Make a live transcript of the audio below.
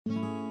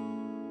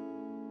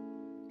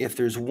if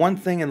there's one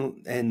thing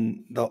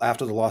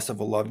after the loss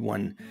of a loved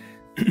one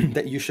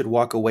that you should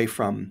walk away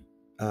from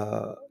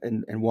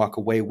and walk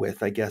away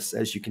with, I guess,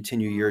 as you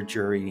continue your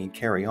journey and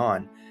carry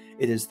on,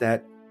 it is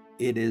that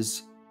it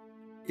is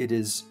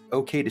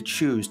okay to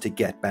choose to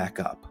get back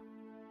up.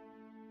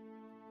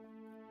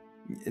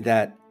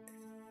 That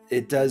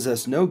it does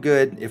us no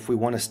good if we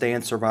want to stay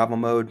in survival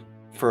mode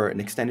for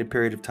an extended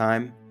period of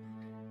time.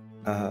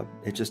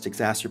 It just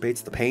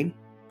exacerbates the pain.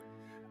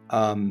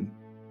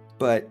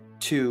 But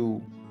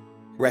to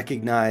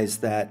recognize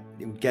that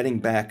getting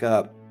back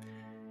up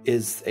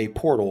is a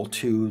portal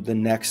to the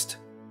next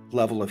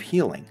level of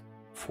healing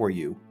for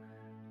you.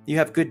 You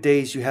have good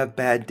days, you have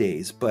bad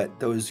days,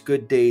 but those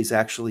good days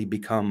actually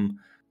become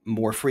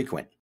more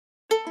frequent.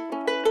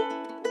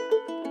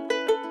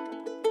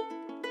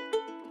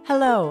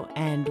 Hello,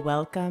 and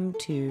welcome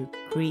to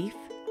Grief,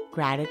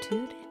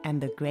 Gratitude, and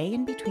the Gray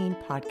in Between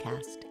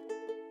podcast.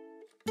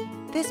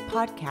 This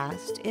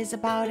podcast is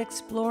about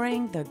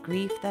exploring the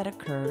grief that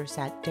occurs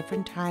at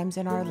different times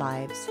in our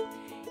lives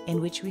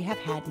in which we have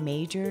had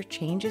major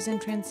changes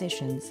and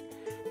transitions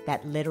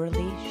that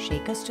literally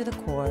shake us to the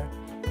core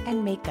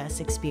and make us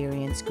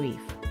experience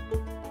grief.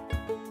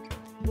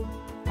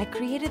 I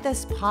created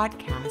this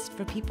podcast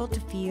for people to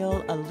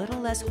feel a little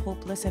less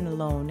hopeless and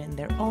alone in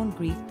their own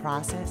grief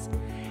process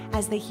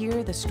as they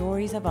hear the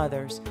stories of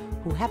others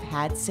who have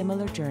had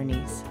similar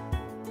journeys.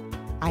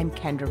 I'm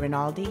Kendra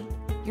Rinaldi,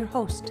 your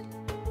host.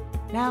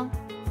 Now,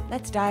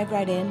 let's dive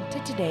right into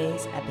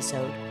today's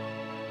episode.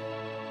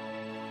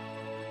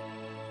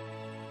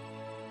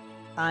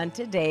 On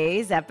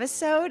today's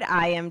episode,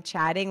 I am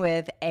chatting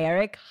with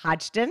Eric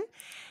Hodgdon.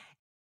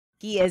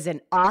 He is an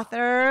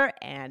author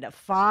and a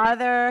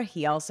father.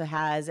 He also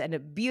has a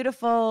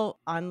beautiful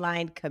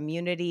online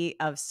community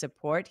of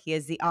support. He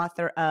is the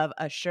author of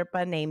A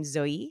Sherpa Named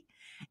Zoe,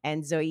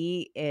 and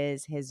Zoe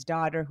is his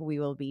daughter who we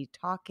will be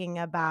talking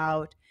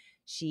about.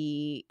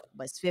 She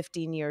was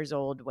 15 years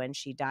old when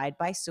she died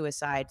by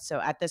suicide.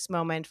 So at this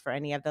moment, for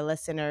any of the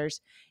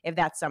listeners, if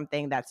that's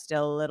something that's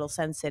still a little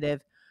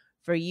sensitive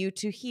for you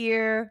to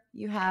hear,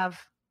 you have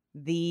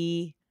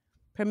the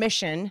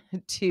permission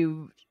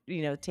to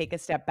take a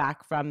step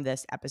back from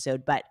this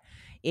episode. But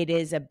it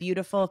is a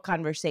beautiful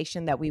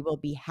conversation that we will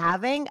be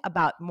having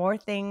about more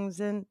things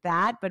than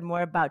that, but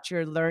more about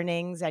your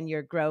learnings and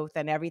your growth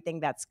and everything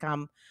that's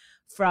come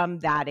from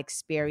that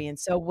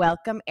experience. So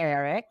welcome,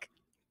 Eric.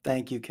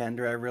 Thank you,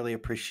 Kendra. I really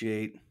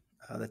appreciate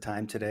the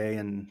time today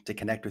and to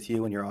connect with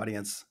you and your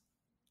audience.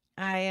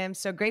 I am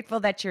so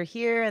grateful that you're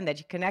here and that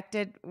you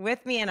connected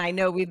with me. And I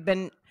know we've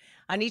been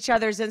on each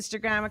other's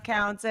Instagram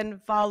accounts and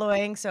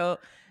following, so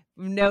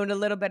we've known a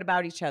little bit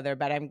about each other,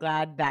 but I'm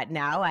glad that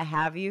now I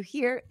have you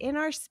here in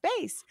our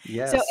space.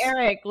 Yes. So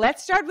Eric,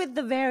 let's start with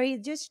the very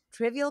just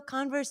trivial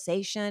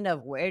conversation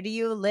of where do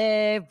you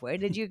live? Where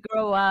did you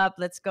grow up?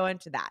 Let's go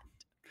into that.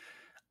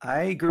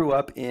 I grew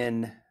up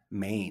in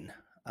Maine.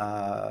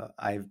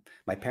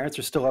 My parents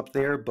are still up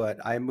there,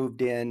 but I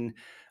moved in,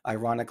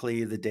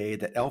 ironically, the day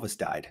that Elvis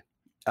died,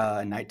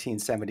 in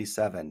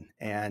 1977,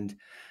 and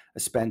I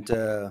spent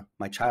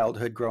my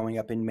childhood growing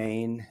up in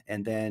Maine,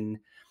 and then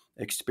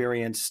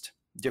experienced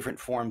different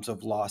forms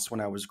of loss when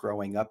I was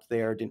growing up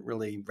there. Didn't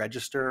really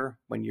register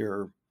when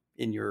you're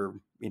in your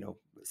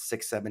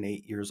 6, 7,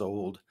 8 years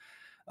old,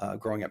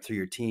 growing up through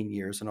your teen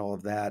years and all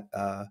of that.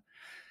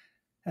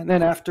 And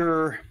then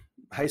after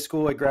high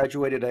school, I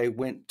graduated. I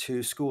went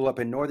to school up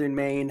in northern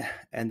Maine,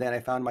 and then I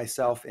found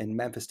myself in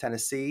Memphis,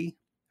 Tennessee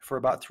for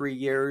about 3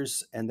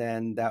 years. And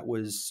then it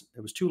was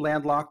too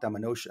landlocked.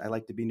 I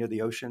like to be near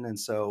the ocean. And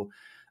so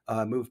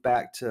moved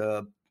back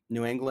to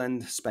New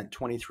England, spent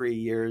 23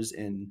 years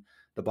in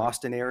the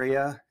Boston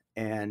area.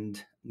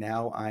 And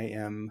now I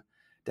am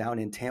down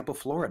in Tampa,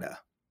 Florida.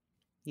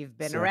 You've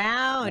been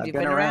around. I've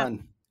been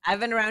around. I've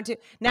been around too.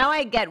 Now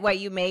I get why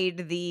you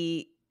made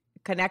the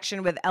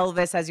connection with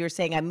Elvis, as you're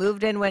saying. I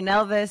moved in when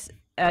Elvis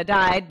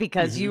died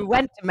because you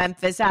went to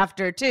Memphis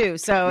after too.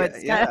 So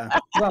it's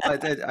Well,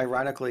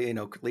 ironically,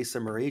 Lisa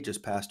Marie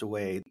just passed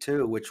away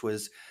too, which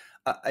was,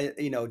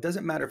 it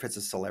doesn't matter if it's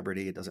a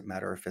celebrity. It doesn't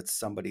matter if it's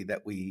somebody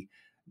that we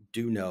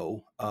do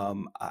know.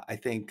 I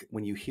think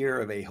when you hear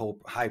of a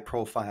high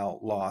profile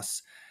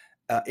loss,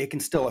 it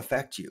can still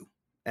affect you.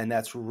 And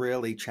that's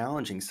really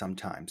challenging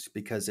sometimes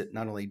because it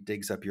not only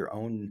digs up your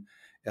own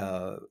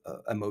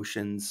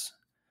emotions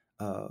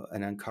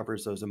and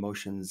uncovers those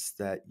emotions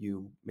that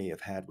you may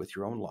have had with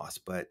your own loss,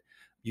 but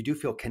you do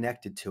feel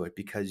connected to it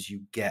because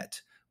you get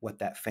what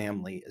that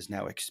family is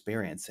now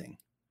experiencing.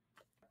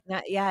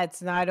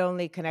 It's not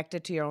only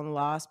connected to your own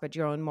loss, but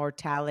your own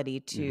mortality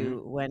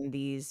too. When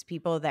these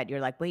people that you're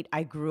like, wait,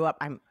 I grew up,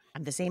 I'm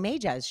the same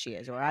age as she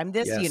is, or I'm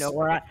this, Yes.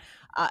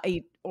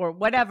 or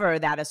whatever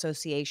that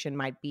association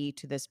might be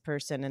to this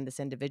person and this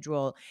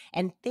individual.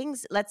 And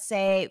things, let's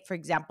say, for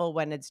example,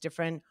 when it's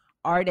different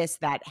artists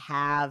that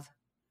have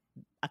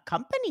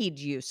accompanied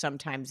you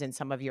sometimes in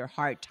some of your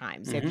hard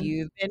times. If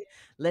you've been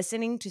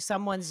listening to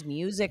someone's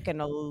music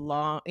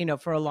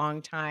for a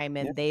long time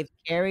and they've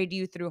carried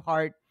you through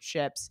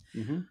hardships,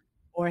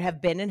 or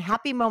have been in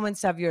happy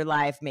moments of your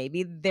life.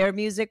 Maybe their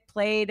music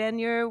played in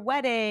your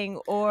wedding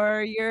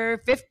or your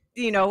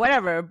 50,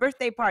 whatever,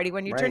 birthday party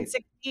when you turn Right.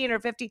 16 or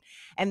 15,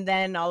 and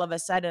then all of a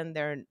sudden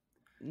they're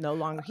no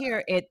longer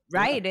here. It Yeah.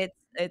 right.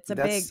 It's a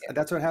big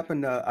That's what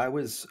happened.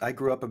 I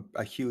grew up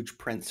a huge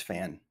Prince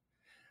fan.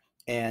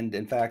 And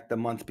in fact, the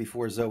month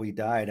before Zoe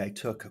died, I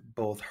took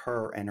both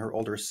her and her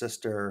older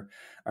sister,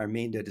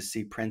 Arminda, to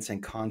see Prince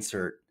in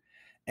concert.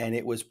 And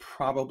it was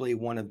probably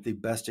one of the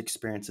best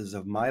experiences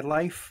of my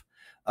life.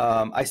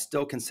 I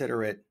still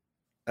consider it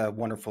a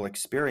wonderful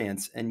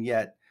experience. And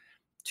yet,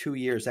 2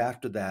 years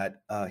after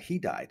that, he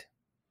died.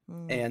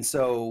 mm, And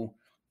so,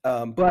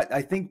 but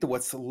I think that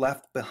what's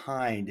left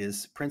behind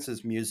is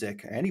Prince's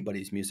music,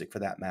 anybody's music for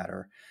that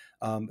matter,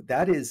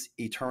 that is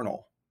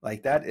eternal.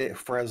 Like that,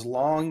 for as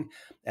long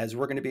as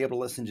we're going to be able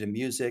to listen to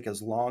music,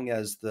 as long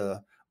as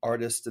the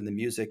artist and the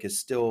music is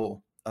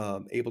still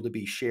able to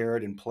be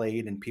shared and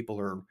played, and people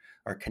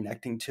are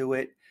connecting to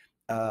it,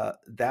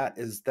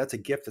 that's a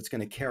gift that's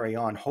going to carry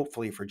on,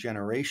 hopefully for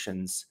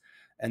generations,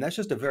 and that's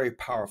just a very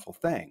powerful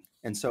thing.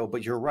 And so,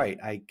 but you're right,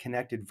 I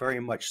connected very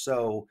much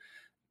so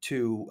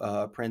to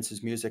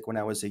Prince's music when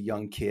I was a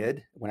young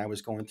kid, when I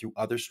was going through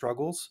other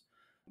struggles.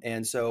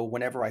 And so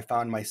whenever I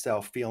found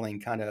myself feeling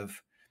kind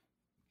of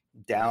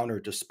down or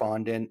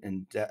despondent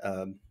and,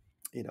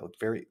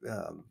 very,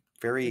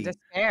 very,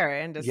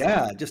 despair and yeah,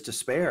 descent. just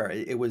despair.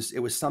 It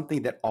was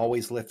something that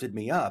always lifted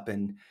me up.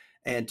 And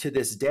to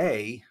this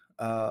day,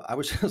 I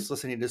was just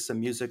listening to some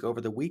music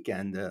over the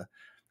weekend.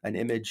 An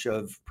image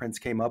of Prince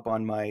came up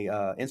on my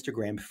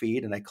Instagram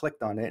feed, and I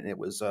clicked on it, and it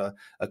was a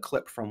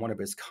clip from one of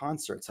his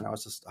concerts, and I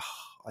was just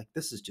like,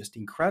 this is just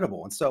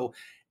incredible. And so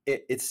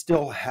it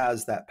still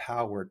has that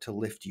power to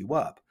lift you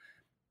up.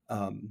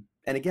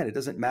 And again, it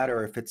doesn't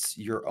matter if it's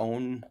your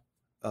own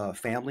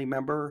family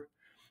member.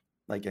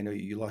 Like I know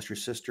you lost your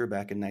sister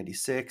back in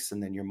 '96,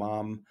 and then your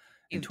mom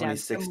in You've done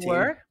some 2016.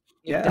 work.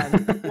 You've Yeah.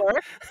 done some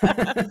work.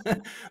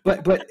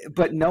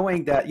 But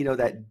knowing that,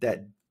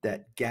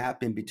 that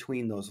gap in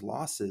between those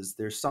losses,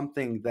 there's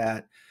something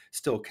that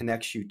still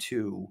connects you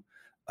to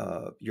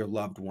your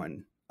loved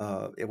one,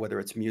 whether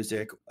it's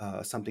music,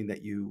 something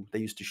that they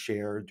used to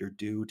share or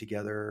do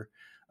together.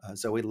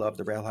 Zoe loved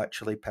the Red Hot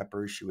Chili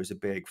Peppers. She was a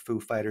big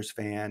Foo Fighters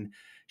fan.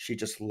 She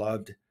just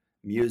loved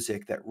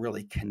music that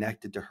really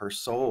connected to her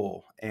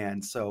soul.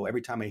 And so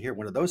every time I hear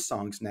one of those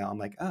songs now, I'm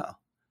like, oh,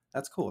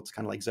 that's cool. It's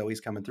kind of like Zoe's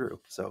coming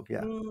through. So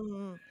yeah.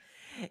 Mm.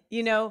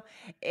 You know,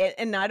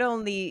 and not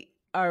only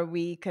are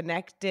we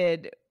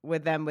connected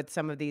with them with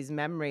some of these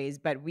memories,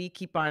 but we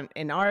keep on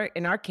in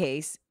our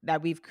case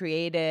that we've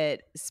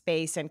created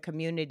space and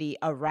community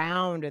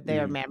around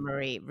their Mhm.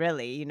 memory,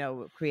 really,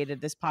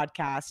 created this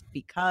podcast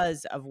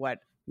because of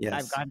what I've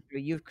Yes. gone through.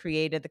 You've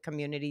created the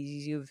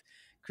communities you've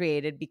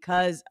created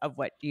because of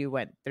what you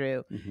went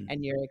through Mhm.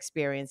 and your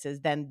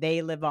experiences. Then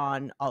they live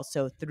on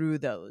also through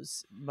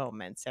those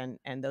moments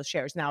and those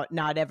shares. Now,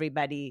 not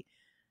everybody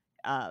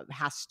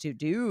has to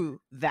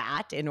do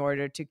that in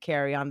order to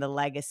carry on the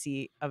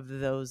legacy of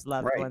those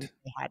loved ones Right.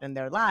 they had in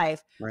their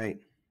life. Right.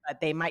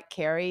 But they might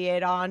carry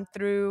it on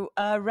through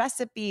a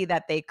recipe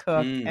that they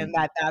cook, and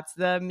Mm. that's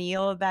the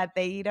meal that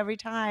they eat every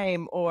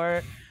time,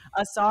 or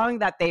a song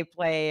that they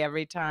play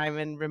every time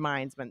and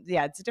reminds them.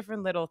 Yeah, it's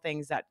different little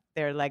things that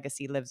their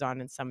legacy lives on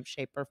in some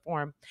shape or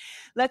form.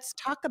 Let's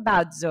talk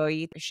about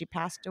Zoe. She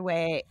passed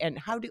away, and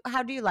how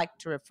do you like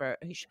to refer?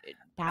 She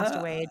passed Uh,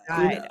 away, you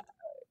died, know,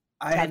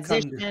 I have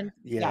come to, transition.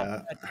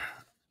 Yeah,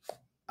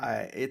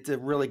 yeah, it's a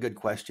really good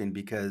question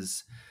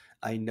because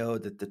I know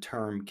that the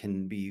term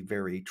can be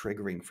very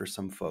triggering for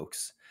some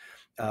folks.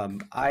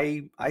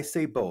 I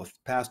say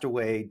both, passed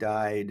away,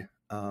 died,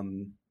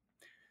 and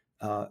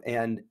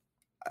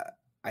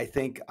I I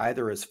think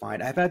either is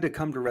fine. I've had to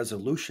come to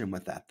resolution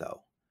with that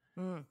though,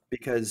 mm,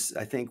 because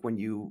I think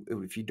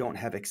if you don't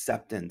have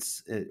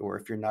acceptance, or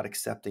if you're not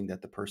accepting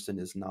that the person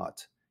is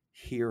not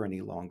here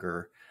any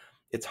longer,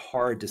 it's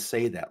hard to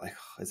say that. Like,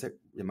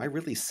 am I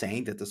really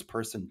saying that this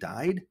person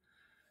died?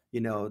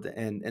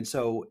 And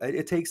so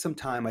it takes some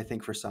time, I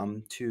think, for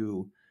some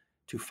to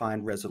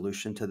find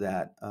resolution to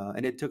that,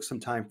 and it took some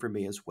time for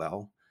me as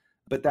well.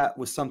 But that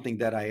was something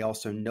that I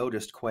also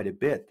noticed quite a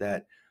bit,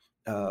 that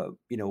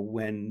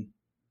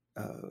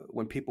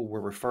when people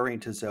were referring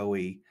to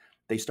Zoe,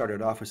 they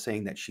started off with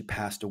saying that she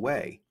passed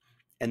away,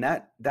 and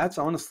that's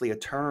honestly a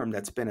term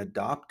that's been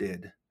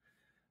adopted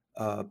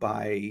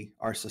by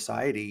our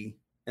society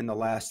in the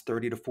last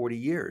 30 to 40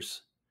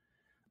 years.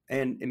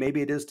 And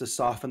maybe it is to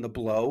soften the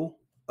blow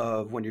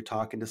of when you're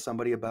talking to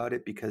somebody about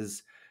it,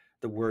 because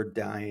the word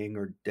dying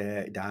or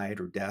died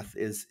or death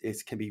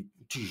can be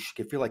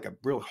can feel like a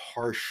real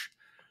harsh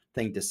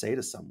thing to say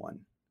to someone.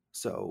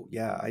 So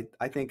yeah,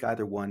 I think is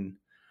either one.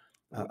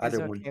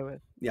 okay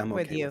with Yeah, I'm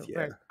okay with, you. yeah.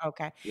 We're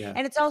okay. Yeah.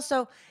 And it's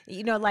also,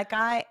 like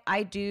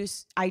I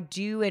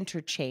do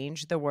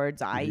interchange the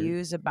words I Hmm.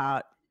 use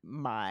about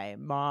my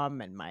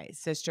mom and my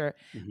sister,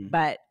 Hmm.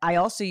 but I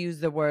also use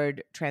the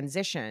word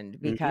transitioned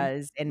Hmm.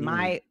 because in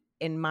Mm.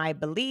 my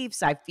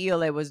beliefs, I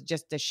feel it was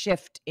just a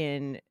shift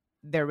in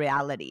their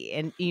reality.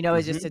 And,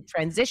 it's just a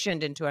Hmm.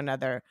 transitioned into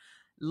another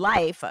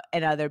life,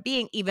 another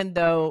being, even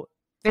though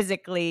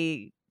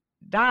physically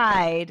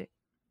died,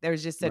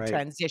 there's just a Right.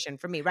 transition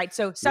for me, right?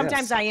 So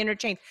sometimes Yes. I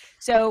interchange.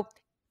 So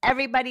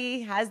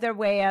everybody has their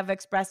way of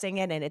expressing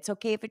it, and it's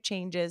okay if it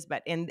changes.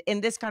 But in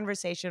this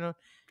conversation,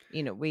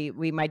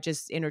 we might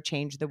just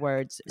interchange the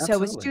words. So it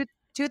was Absolutely.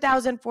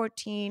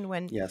 2014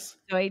 when Yes.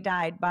 Zoe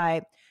died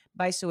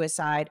by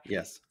suicide.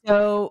 Yes.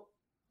 So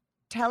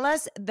tell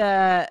us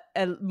the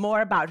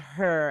more about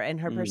her and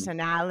her Mm.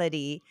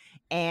 personality,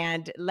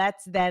 and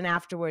let's then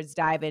afterwards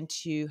dive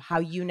into how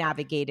you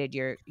navigated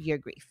your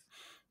grief.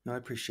 No, I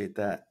appreciate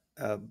that.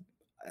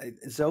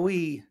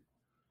 Zoe,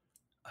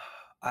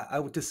 I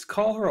would just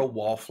call her a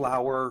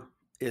wallflower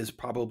is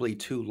probably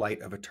too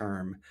light of a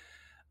term.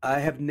 I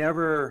have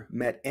never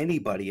met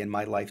anybody in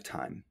my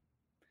lifetime,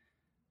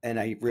 and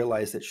I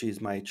realize that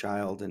she's my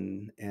child,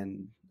 and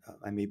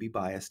I may be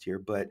biased here,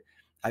 but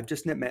I've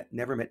just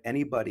never met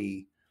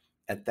anybody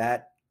at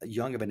that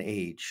young of an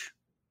age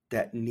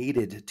that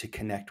needed to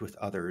connect with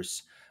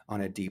others on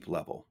a deep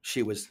level.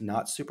 She was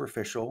not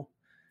superficial.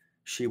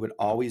 She would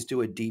always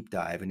do a deep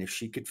dive. And if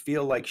she could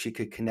feel like she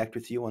could connect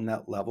with you on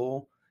that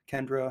level,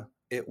 Kendra,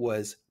 it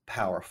was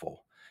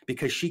powerful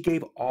because she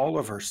gave all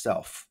of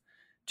herself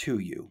to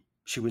you.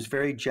 She was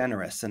very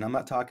generous. And I'm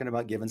not talking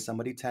about giving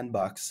somebody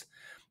 $10.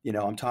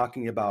 I'm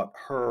talking about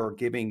her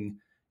giving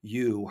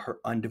you her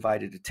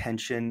undivided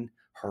attention,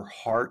 her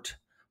heart,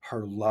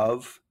 her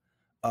love.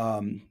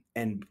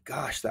 And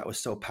gosh, that was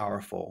so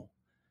powerful.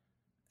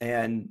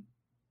 And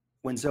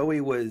when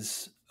Zoe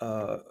was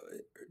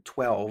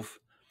 12,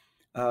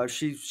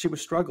 she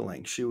was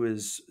struggling. She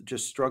was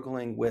just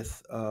struggling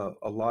with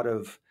a lot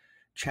of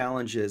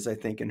challenges, I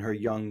think, in her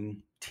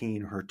young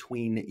teen, her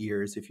tween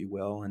years, if you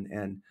will,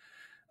 and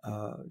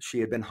she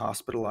had been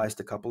hospitalized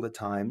a couple of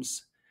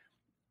times.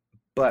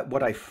 But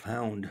what I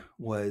found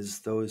was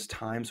those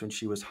times when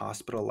she was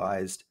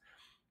hospitalized,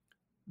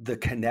 the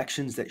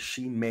connections that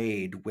she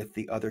made with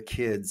the other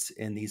kids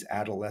in these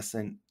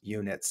adolescent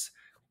units.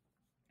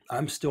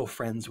 I'm still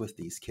friends with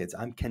these kids.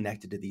 I'm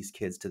connected to these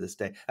kids to this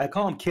day. I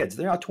call them kids.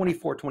 They're now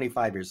 24,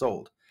 25 years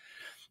old.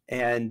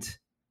 And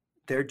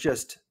they're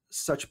just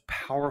such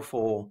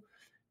powerful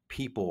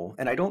people.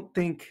 And I don't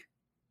think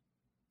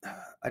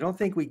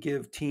we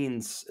give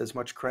teens as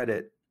much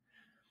credit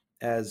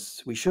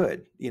as we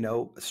should,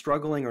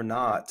 struggling or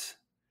not.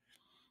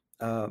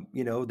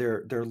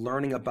 They're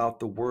learning about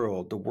the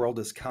world. The world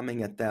is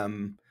coming at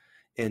them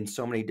in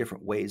so many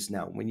different ways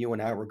now. When you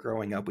and I were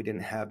growing up, we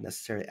didn't have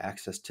necessary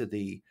access to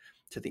the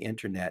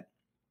internet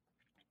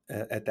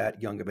at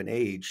that young of an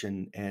age,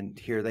 and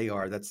here they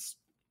are. That's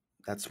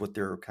what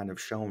they're kind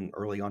of shown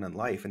early on in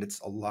life, and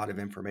it's a lot of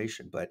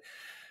information. But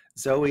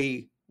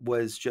Zoe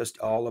was just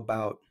all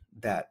about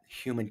that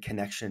human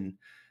connection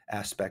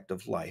aspect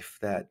of life,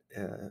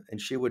 and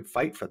she would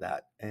fight for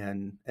that.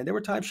 And there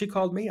were times she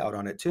called me out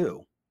on it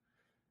too,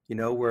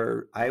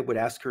 where I would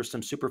ask her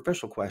some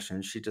superficial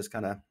questions. She just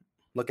kind of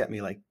look at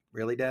me like,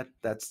 really, Dad?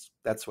 That's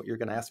what you're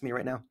going to ask me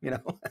right now,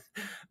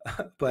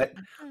 but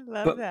I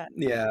love but that.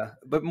 yeah,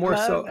 but more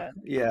Love so, that.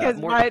 yeah, Because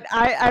more.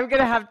 I'm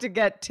gonna have to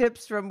get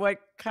tips from what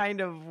kind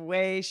of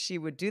way she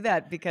would do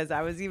that, because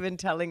I was even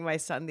telling my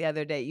son the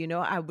other day,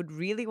 I would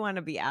really want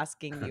to be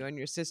asking you and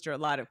your sister a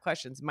lot of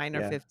questions. Mine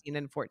are Yeah. 15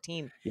 and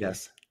 14.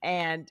 Yes.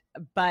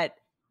 But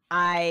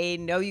I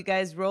know you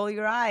guys roll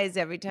your eyes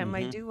every time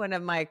I Hmm. do one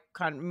of my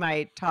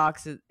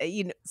talks.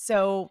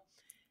 So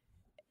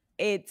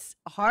it's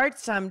hard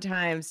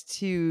sometimes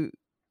to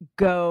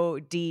go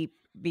deep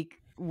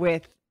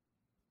with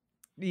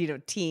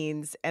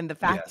teens, and the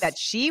fact that Yes.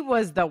 she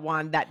was the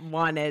one that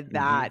wanted Hmm.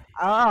 that.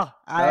 Oh, Oh,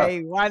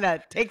 I want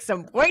to take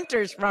some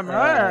pointers from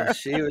her.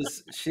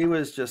 she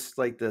was just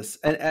like this,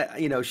 and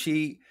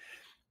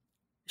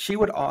she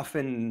would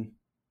often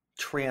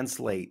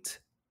translate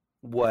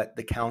what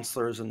the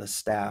counselors and the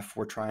staff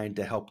were trying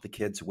to help the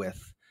kids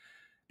with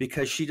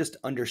because she just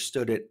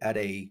understood it at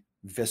a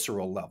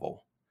visceral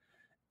level.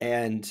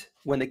 And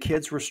when the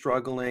kids were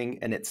struggling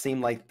and it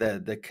seemed like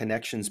the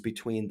connections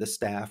between the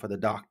staff or the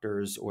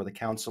doctors or the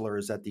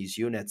counselors at these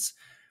units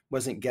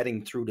wasn't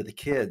getting through to the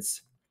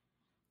kids,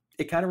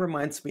 it kind of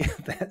reminds me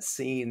of that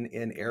scene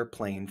in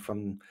Airplane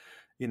from,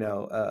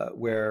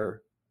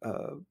 where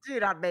Do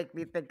not make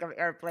me think of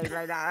Airplane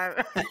right now.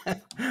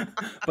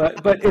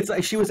 but it's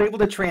like she was able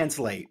to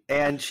translate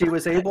and she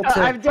was able No, to,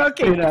 I'm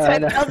joking.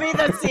 and, Tell me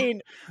the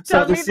scene. so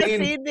Tell the me the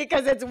scene, scene,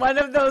 because it's one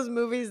of those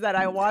movies that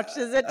I watched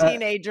as a uh,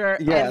 teenager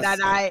and that yes,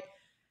 I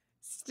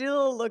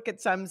still look at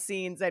some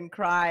scenes and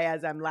cry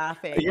as I'm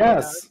laughing.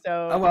 yes.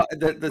 So Well,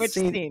 the which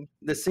scene scene?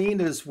 the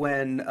scene is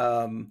when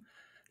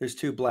there's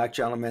two black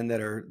gentlemen that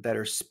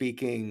are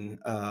speaking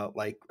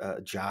like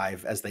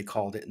jive, as they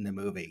called it in the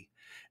movie,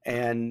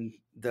 and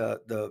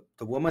the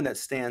woman that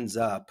stands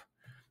up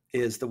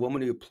is the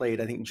woman who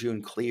played, I think,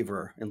 June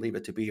Cleaver in Leave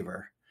It to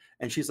Beaver.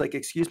 And she's like,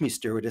 "Excuse me,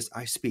 stewardess,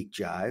 I speak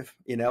jive,"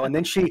 And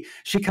then she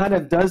kind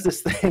of does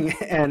this thing,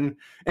 and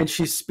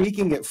she's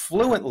speaking it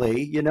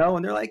fluently, And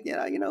they're like,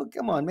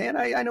 come on, man,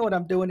 I know what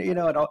I'm doing, And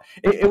all.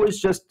 It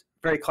was just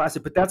very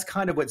classic. But that's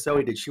kind of what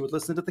Zoe did. She would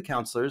listen to the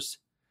counselors.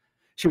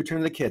 She would turn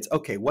to the kids.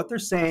 Okay, what they're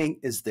saying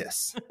is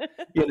this,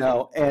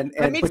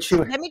 Let me but she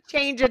would, let me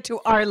change it to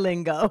our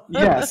lingo.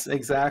 yes,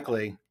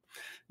 exactly.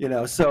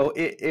 So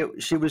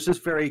she was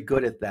just very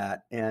good at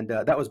that. And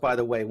that was, by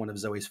the way, one of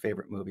Zoe's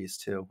favorite movies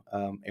too,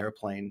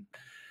 Airplane.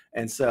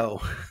 And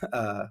so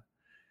uh,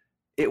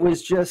 it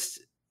was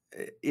just,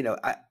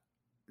 I,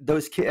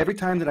 those kids, every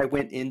time that I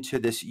went into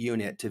this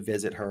unit to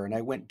visit her, and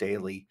I went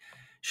daily,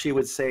 she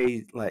would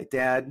say like,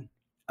 Dad,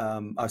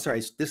 oh,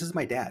 sorry, this is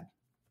my dad.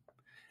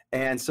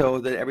 And so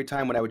that every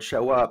time when I would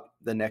show up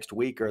the next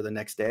week or the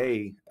next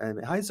day,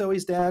 hi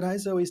Zoe's dad, hi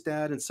Zoe's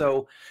dad. And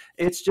so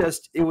it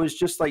was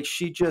just like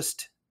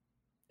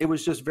it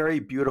was just very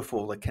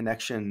beautiful, the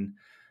connection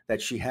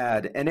that she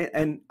had.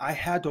 And I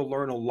had to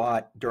learn a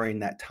lot during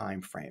that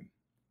time frame.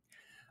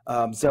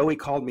 Zoe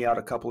called me out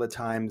a couple of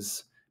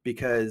times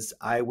because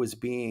I was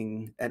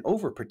being an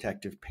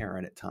overprotective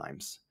parent at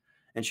times.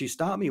 And she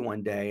stopped me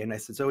one day and I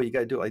said, Zoe, you got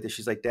to do it like this.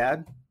 She's like,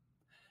 Dad,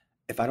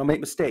 if I don't make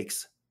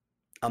mistakes,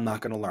 I'm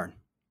not going to learn.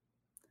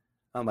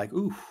 I'm like,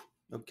 ooh,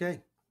 okay.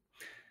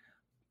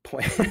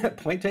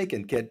 Point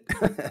taken, kid.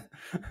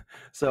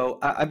 So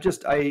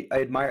I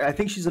admire, I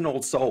think she's an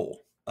old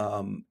soul.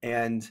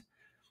 And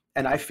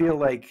I feel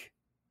like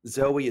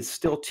Zoe is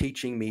still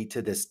teaching me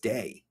to this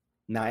day,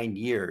 9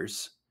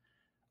 years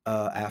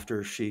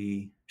after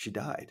she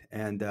died.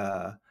 And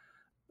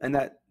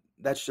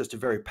that's just a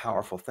very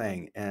powerful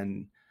thing.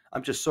 And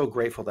I'm just so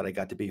grateful that I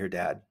got to be her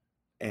dad,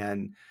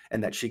 and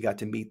that she got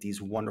to meet these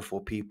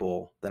wonderful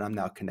people that I'm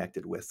now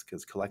connected with,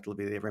 because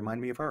collectively they remind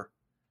me of her.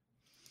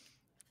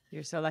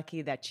 You're so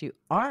lucky that you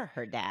are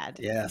her dad.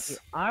 You Yes.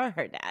 are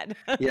her dad.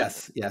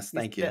 Yes. You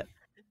Thank you. still-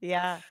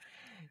 yeah.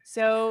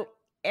 So,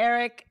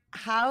 Eric,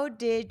 how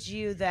did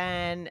you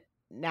then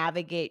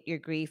navigate your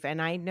grief?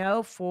 And I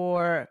know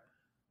for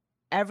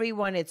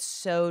everyone, it's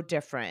so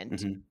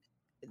different. Hmm.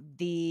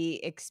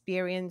 The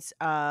experience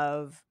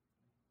of,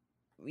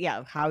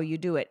 yeah, how you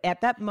do it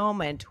at that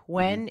moment Hmm.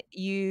 when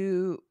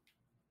you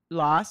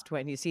lost,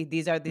 when you see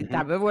these are the Hmm.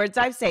 type of words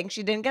I'm saying,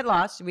 she didn't get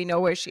lost. We know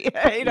where she,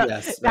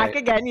 Yes. back Right.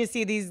 again, you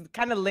see these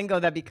kind of lingo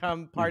that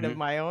become part of Hmm.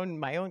 my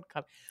own.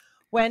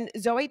 When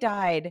Zoe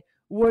died,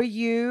 were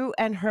you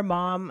and her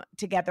mom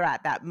together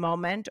at that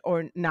moment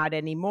or not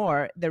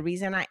anymore? The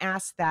reason I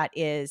ask that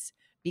is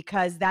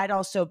because that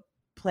also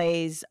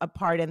plays a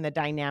part in the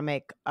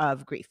dynamic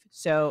of grief.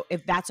 So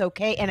if that's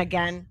okay, and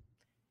again,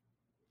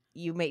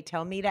 you may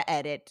tell me to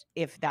edit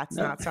if that's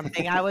No. not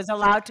something I was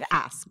allowed to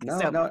ask. No,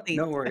 So no, please.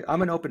 no worry.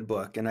 I'm an open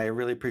book, and I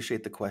really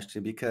appreciate the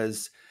question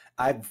because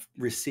I've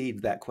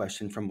received that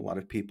question from a lot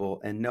of people.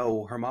 And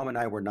no, her mom and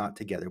I were not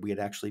together. We had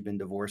actually been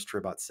divorced for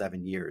about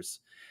 7 years.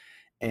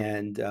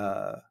 And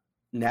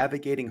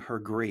navigating her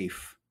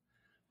grief,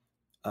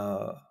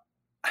 uh,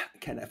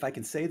 if I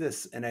can say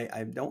this, and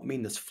I don't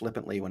mean this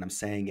flippantly when I'm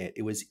saying it,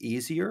 it was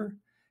easier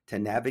to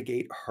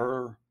navigate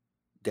her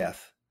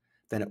death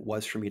than it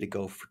was for me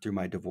to through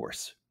my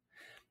divorce.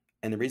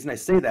 And the reason I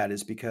say that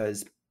is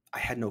because I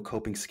had no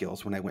coping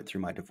skills when I went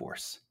through my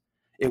divorce.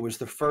 It was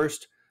the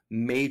first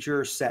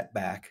major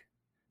setback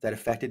that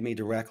affected me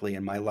directly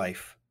in my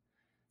life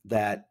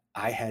that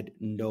I had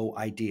no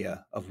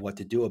idea of what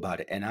to do about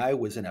it. And I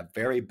was in a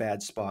very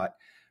bad spot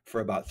for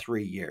about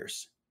 3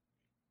 years.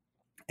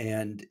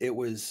 And it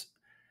was,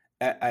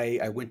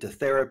 I went to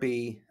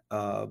therapy.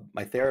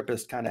 My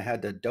therapist kind of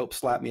had to dope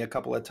slap me a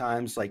couple of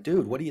times, like,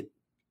 dude, what are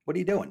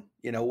you doing?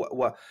 You know,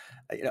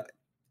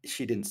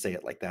 she didn't say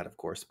it like that, of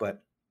course,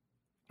 but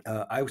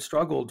I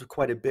struggled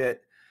quite a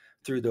bit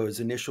through those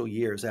initial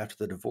years after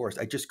the divorce.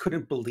 I just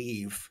couldn't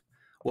believe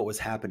what was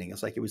happening.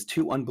 It's like it was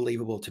too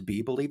unbelievable to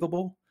be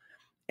believable.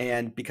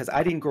 And because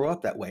I didn't grow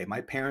up that way,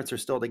 my parents are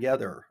still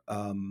together.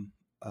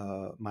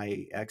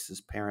 My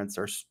ex's parents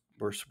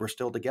were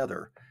still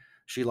together.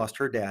 She lost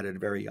her dad at a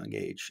very young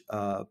age.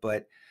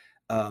 But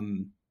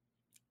um,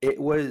 it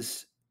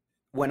was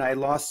when I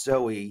lost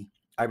Zoe.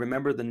 I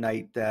remember the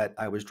night that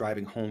I was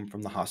driving home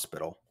from the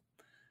hospital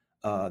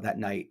that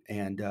night,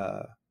 and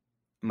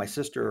my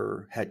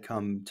sister had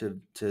come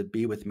to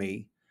be with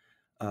me,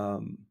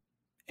 um,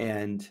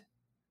 and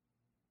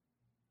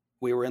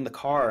we were in the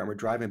car and we're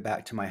driving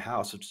back to my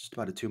house. It's just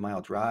about a 2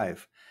 mile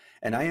drive,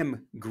 and I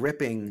am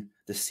gripping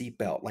the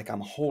seatbelt like I'm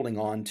holding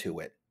on to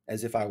it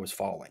as if I was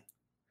falling,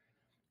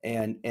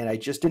 and I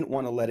just didn't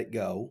want to let it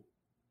go.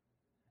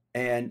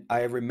 And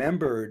I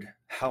remembered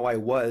how I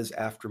was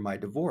after my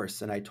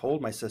divorce, and I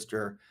told my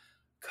sister,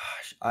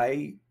 "Gosh,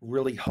 I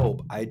really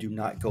hope I do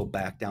not go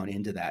back down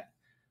into that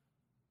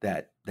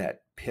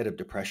pit of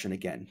depression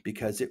again,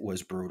 because it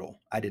was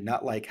brutal. I did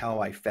not like how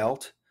I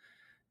felt,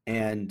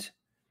 and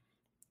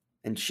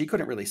she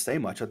couldn't really say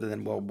much other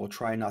than, well, we'll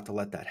try not to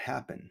let that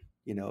happen.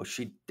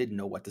 She didn't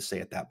know what to say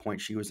at that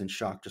point. She was in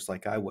shock just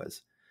like I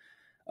was.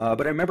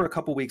 But I remember a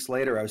couple weeks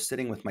later, I was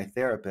sitting with my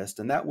therapist,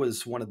 and that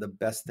was one of the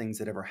best things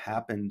that ever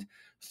happened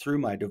through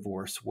my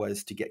divorce,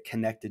 was to get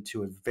connected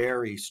to a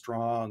very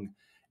strong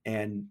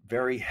and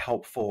very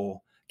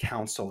helpful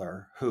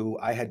counselor who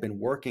I had been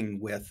working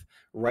with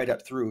right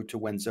up through to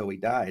when Zoe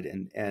died.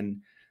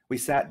 And we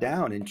sat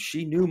down, and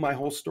she knew my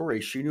whole story.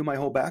 She knew my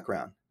whole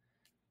background,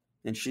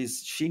 and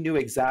she knew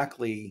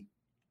exactly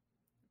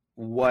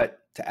what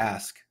to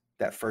ask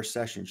that first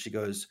session. She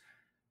goes,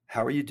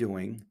 "How are you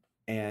doing?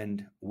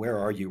 And where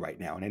are you right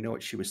now?" And I know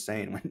what she was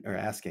saying or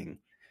asking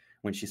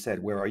when she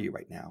said, "Where are you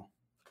right now?"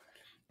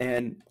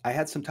 And I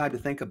had some time to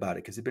think about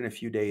it because it'd been a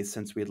few days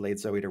since we had laid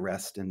Zoe to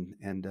rest,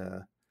 and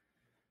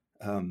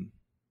um,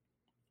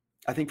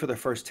 I think for the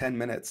first 10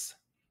 minutes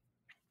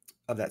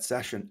of that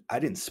session, I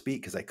didn't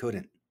speak because I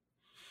couldn't.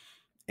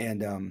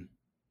 And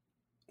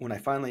when I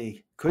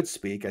finally could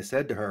speak, I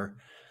said to her,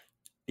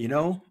 "You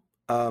know,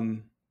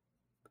 um,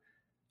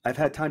 I've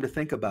had time to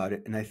think about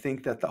it, and I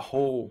think that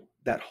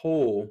that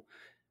hole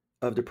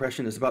of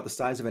depression is about the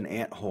size of an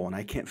ant hole, and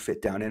I can't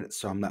fit down in it,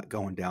 so I'm not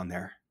going down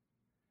there."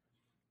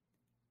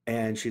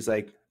 And she's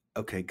like,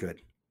 "Okay,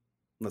 good.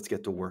 Let's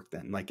get to work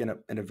then." Like in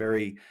a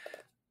very,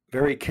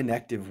 very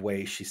connective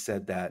way, she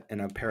said that, and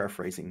I'm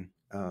paraphrasing.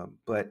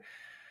 But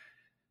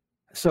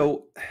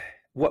so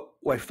what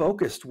I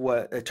focused,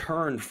 what it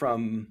turned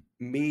from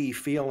me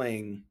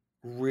feeling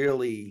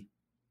really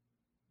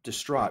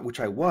distraught, which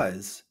I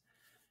was,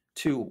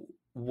 to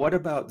what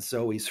about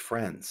Zoe's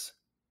friends?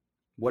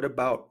 What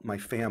about my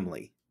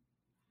family?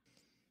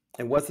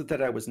 It wasn't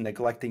that I was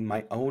neglecting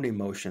my own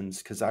emotions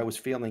because I was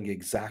feeling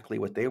exactly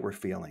what they were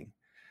feeling,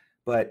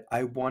 but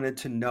I wanted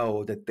to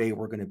know that they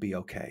were going to be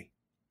okay.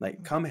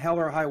 Like, come hell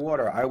or high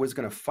water, I was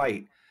going to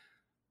fight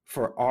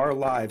for our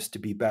lives to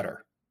be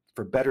better,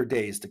 for better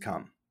days to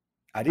come.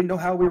 I didn't know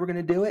how we were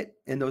going to do it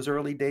in those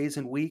early days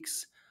and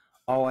weeks.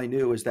 All I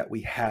knew is that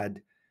we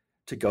had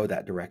to go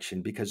that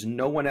direction because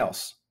no one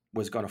else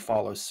was going to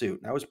follow suit.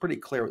 And I was pretty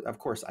clear. Of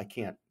course, I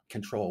can't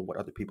control what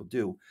other people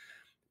do,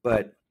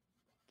 but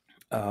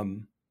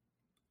um,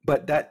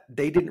 that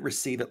they didn't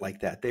receive it like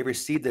that. They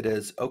received it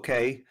as,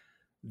 okay,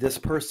 this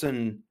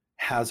person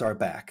has our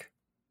back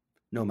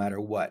no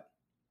matter what.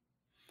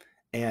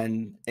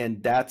 And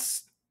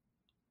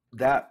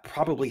that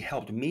probably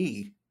helped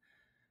me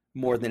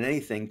more than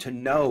anything to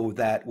know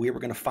that we were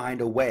going to find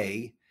a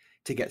way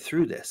to get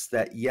through this.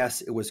 That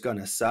yes, it was going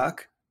to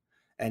suck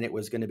and it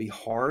was going to be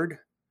hard,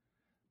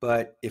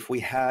 but if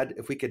we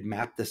could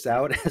map this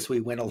out as we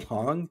went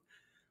along,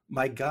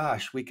 my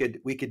gosh, we could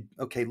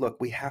okay, look,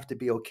 we have to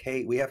be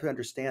okay. We have to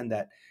understand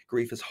that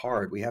grief is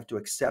hard. We have to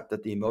accept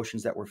that the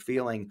emotions that we're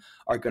feeling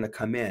are going to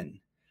come in.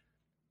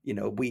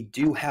 We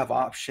do have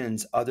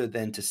options other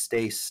than to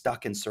stay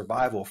stuck in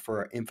survival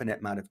for an infinite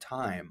amount of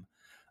time.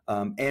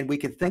 And we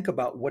can think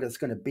about what it's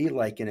going to be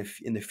like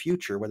in the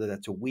future, whether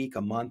that's a week,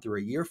 a month, or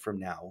a year from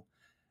now.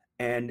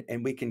 And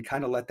we can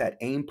kind of let that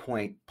aim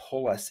point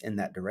pull us in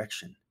that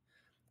direction.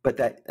 But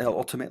that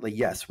ultimately,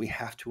 yes, we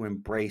have to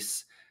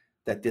embrace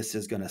that this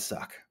is going to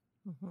suck.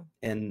 Mm-hmm.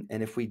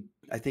 And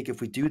I think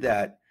if we do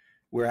that,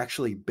 we're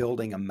actually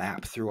building a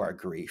map through our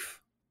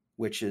grief,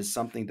 which is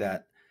something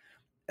that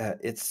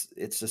it's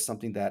just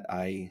something that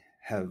I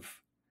have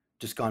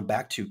just gone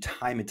back to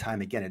time and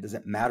time again. It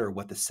doesn't matter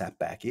what the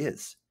setback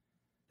is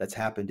that's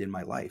happened in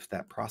my life,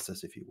 that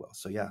process, if you will.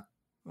 So yeah.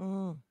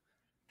 Mm.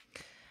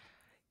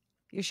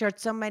 You shared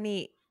so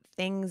many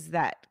things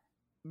that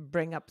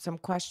bring up some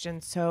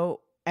questions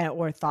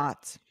or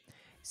thoughts.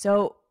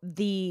 So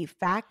the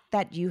fact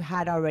that you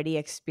had already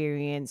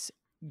experienced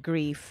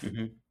grief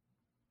Mm-hmm.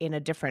 in a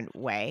different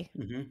way,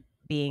 Mm-hmm.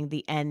 being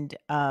the end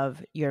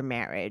of your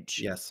marriage,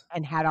 Yes.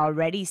 and had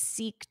already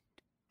sought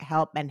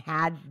help and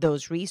had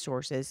those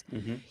resources,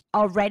 Mm-hmm.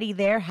 already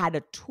there had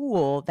a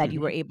tool that you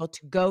were Mm-hmm. able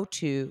to go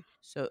to.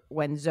 So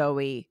when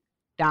Zoe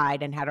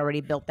died and had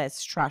already built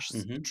this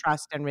Mm-hmm.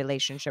 trust and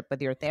relationship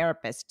with your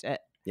therapist to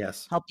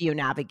Yes. help you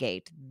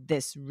navigate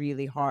this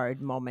really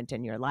hard moment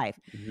in your life.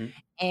 Mm-hmm.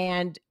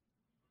 And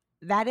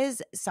that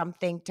is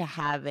something to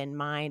have in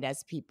mind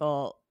as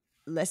people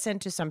listen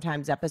to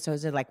sometimes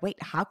episodes of like, wait,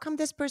 how come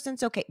this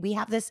person's okay? We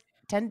have this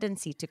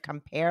tendency to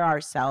compare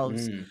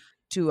ourselves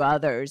to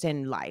others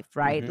in life,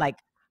 right? Mm-hmm. Like,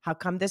 how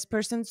come this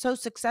person's so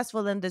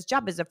successful in this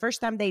job? Is the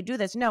first time they do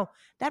this? No,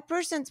 that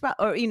person's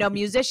or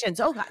musicians.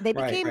 Oh, God, Right.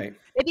 Right.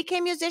 they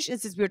became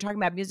musicians. Since we were talking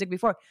about music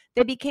before,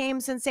 they became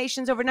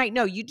sensations overnight.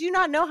 No, you do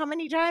not know how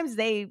many times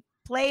they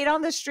played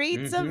on the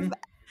streets of,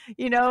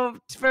 Mm-hmm.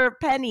 for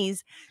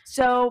pennies.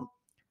 So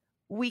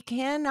we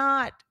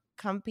cannot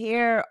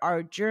compare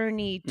our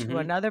journey to Mm-hmm.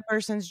 another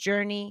person's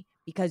journey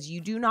because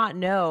you do not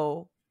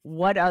know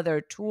what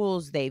other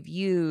tools they've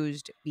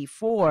used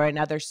before and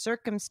other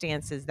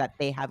circumstances that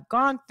they have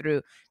gone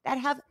through that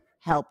have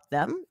helped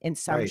them in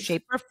some Right.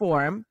 shape or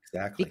form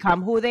Exactly.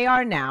 become who they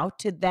are now,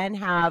 to then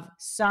have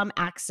some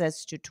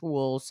access to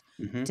tools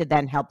Mm-hmm. to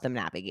then help them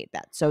navigate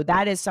that. So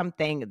that is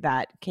something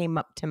that came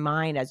up to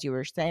mind as you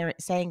were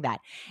saying that.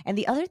 And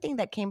the other thing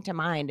that came to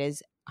mind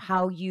is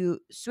how you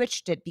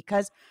switched it,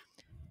 because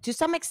to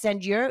some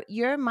extent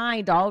your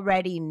mind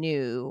already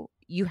knew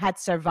you had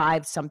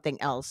survived something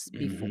else Mm-hmm.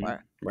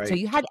 before. So Right.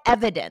 you had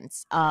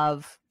evidence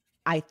of,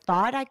 I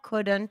thought I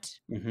couldn't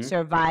Mm-hmm.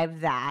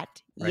 survive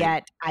that, Right.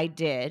 yet I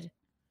did.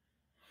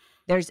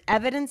 There's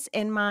evidence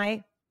in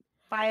my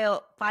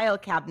file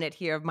cabinet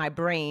here of my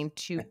brain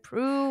to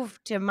prove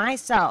to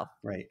myself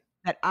Right.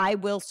 that I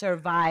will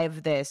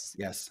survive this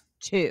Yes.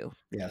 too.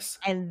 Yes.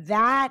 And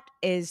that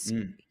is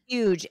Mm.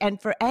 huge.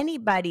 And for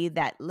anybody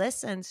that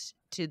listens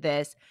to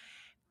this,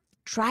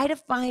 try to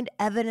find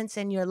evidence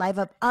in your life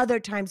of other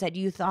times that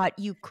you thought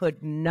you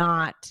could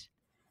not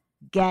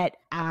get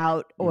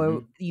out or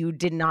Hmm. you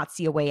did not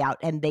see a way out.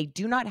 And they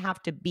do not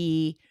have to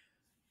be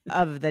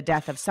of the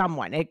death of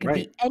someone. It could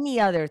Right. be any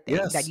other thing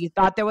that Yes. you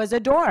thought there was a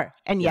door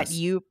and yet Yes.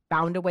 you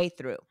found a way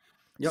through.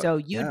 Yep. So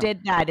you Yeah.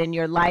 did that in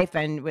your life.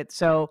 And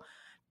so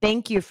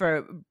thank you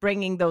for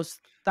bringing those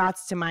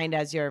thoughts to mind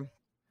as you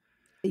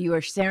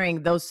were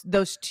sharing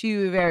those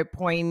two very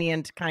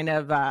poignant kind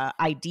of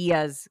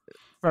ideas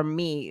for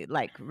me,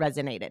 like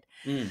resonated.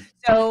 Mm.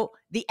 So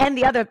the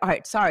other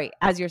part, sorry,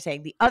 as you're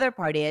saying, the other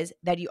part is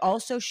that you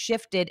also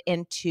shifted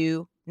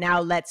into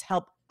now let's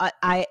help.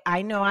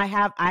 I know I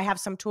have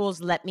some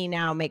tools. Let me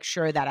now make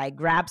sure that I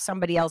grab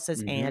somebody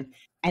else's hand Hmm.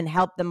 and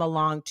help them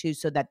along too,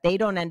 so that they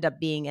don't end up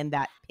being in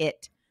that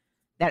pit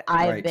that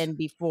I've Right. been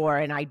before,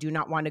 and I do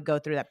not want to go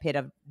through that pit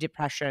of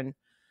depression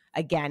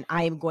again.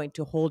 I am going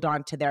to hold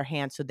on to their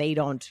hand so they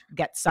don't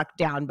get sucked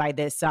down by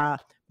this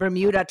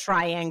Bermuda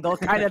Triangle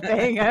kind of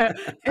thing.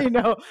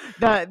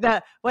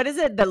 The what is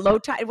it? The low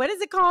tide. What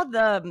is it called?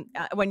 The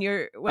when Oh,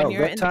 you're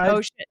in the riptide.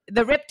 ocean,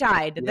 the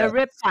riptide. The Yes.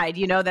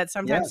 riptide. That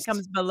sometimes Yes.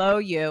 comes below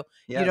you.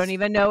 You don't Yes.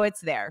 even know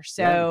it's there. Yeah.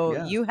 So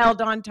Yeah. you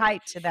held on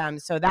tight to them.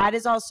 So that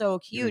is also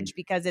Mm. huge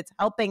because it's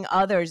helping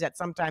others. That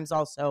sometimes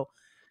also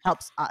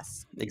helps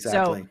us. So,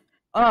 Exactly.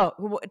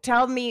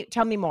 tell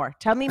me more.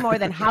 Tell me more.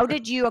 Then, how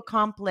did you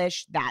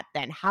accomplish that?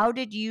 Then, how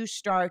did you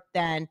start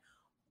then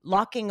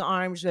locking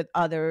arms with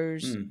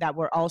others Mm. that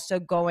were also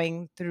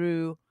going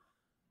through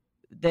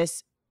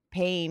this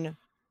pain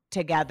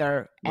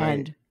together Right.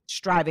 and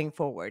striving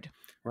forward?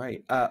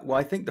 Right. Well,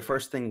 I think the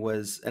first thing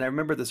was, and I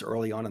remember this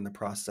early on in the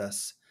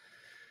process,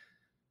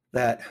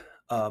 that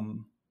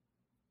um,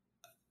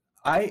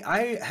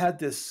 I had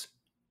this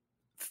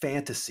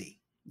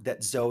fantasy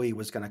that Zoe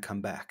was going to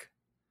come back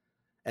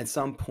at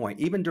some point,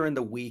 even during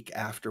the week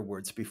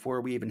afterwards,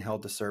 before we even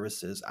held the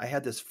services. I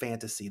had this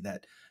fantasy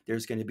that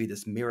there's going to be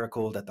this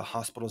miracle, that the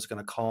hospital is going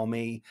to call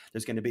me.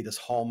 There's going to be this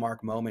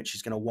hallmark moment.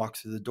 She's going to walk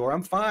through the door.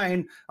 I'm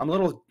fine. I'm a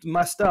little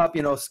messed up,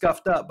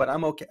 scuffed up, but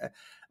I'm okay.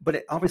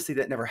 But obviously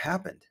that never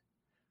happened.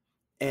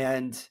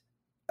 And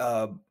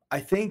uh, I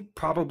think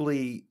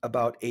probably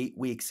about 8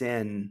 weeks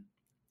in,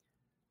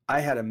 I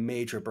had a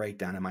major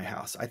breakdown in my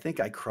house. I think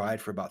I cried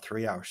for about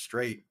 3 hours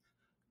straight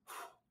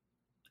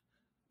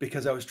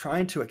because I was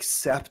trying to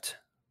accept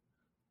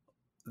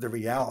the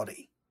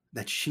reality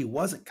that she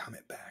wasn't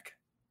coming back.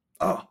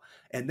 Oh,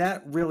 and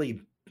that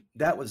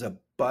was a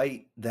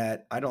bite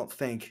that I don't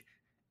think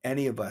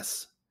any of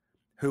us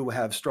who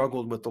have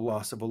struggled with the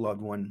loss of a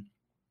loved one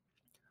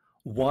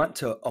want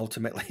to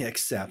ultimately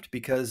accept,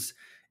 because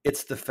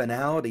it's the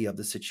finality of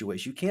the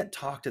situation. You can't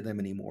talk to them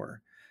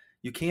anymore.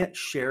 You can't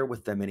share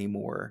with them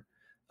anymore.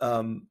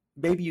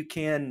 Maybe you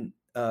can.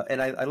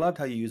 And I loved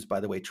how you used, by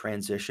the way,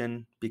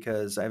 transition,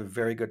 because I have a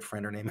very good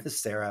friend. Her name is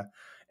Sarah.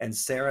 And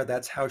Sarah,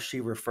 that's how she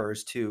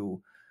refers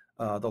to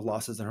the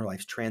losses in her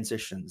life,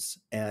 transitions.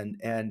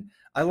 And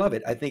I love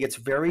it. I think it's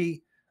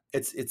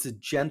a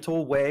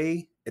gentle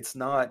way. It's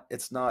not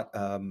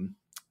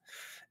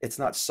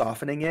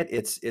softening it.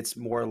 It's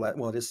more or less,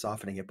 well, it is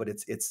softening it, but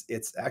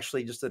it's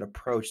actually just an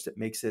approach that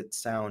makes it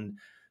sound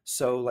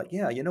so like,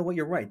 yeah, you know what,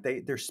 you're right.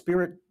 Their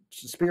spirit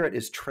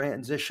is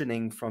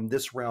transitioning from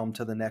this realm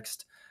to the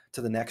next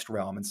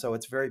realm, and so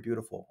it's very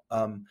beautiful.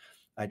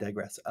 I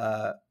digress.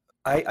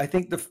 I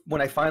think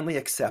when I finally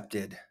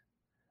accepted,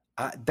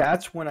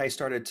 that's when I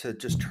started to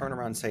just turn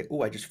around and say,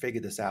 "Oh, I just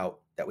figured this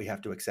out. That we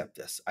have to accept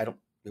this." I don't.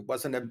 It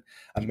wasn't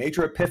a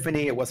major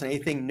epiphany. It wasn't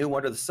anything new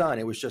under the sun.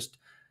 It was just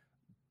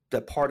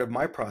the part of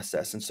my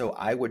process. And so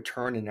I would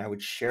turn and I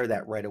would share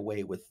that right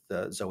away with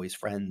Zoe's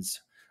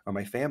friends or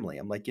my family.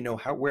 I'm like,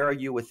 where are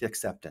you with the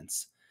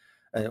acceptance?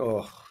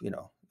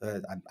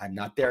 I'm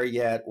not there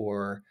yet,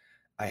 or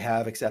I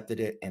have accepted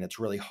it and it's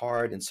really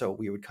hard. And so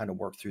we would kind of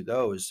work through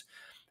those.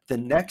 The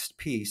next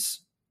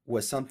piece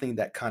was something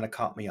that kind of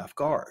caught me off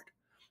guard,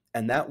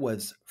 and that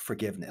was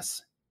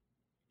forgiveness.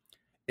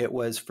 It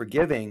was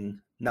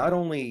forgiving not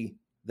only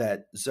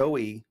that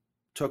Zoe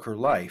took her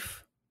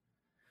life,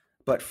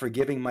 but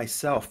forgiving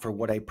myself for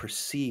what I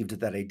perceived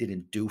that I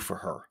didn't do for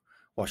her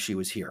while she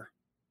was here.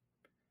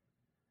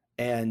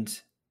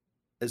 And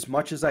as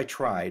much as I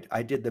tried,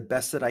 I did the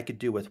best that I could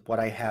do with what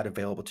I had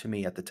available to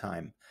me at the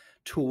time: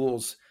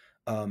 tools,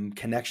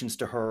 connections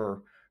to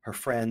her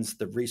friends,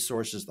 the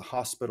resources, the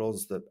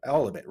hospitals,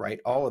 all of it, right?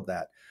 All of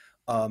that.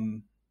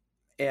 Um,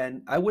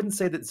 and I wouldn't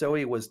say that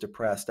Zoe was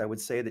depressed. I would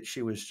say that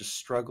she was just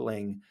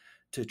struggling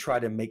to try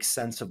to make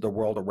sense of the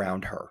world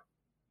around her.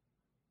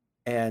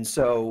 And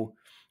so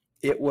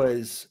it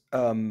was,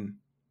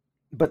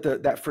 but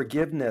that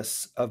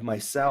forgiveness of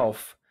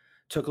myself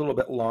took a little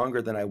bit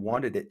longer than I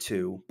wanted it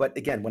to. But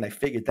again, when I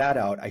figured that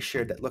out, I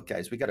shared that, look,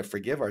 guys, we got to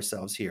forgive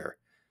ourselves here.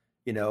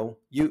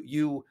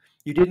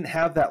 You didn't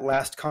have that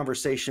last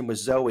conversation with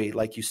Zoe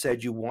like you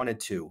said you wanted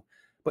to,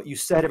 but you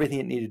said everything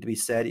that needed to be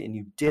said, and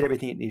you did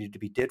everything that needed to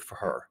be did for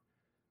her.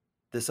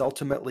 This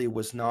ultimately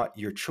was not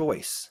your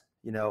choice,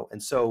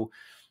 and so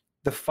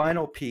the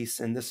final piece,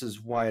 and this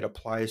is why it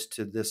applies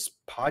to this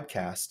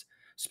podcast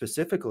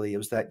specifically,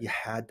 was that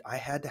I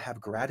had to have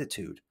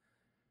gratitude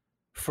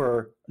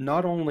for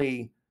not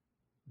only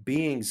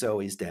being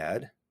Zoe's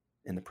dad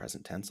in the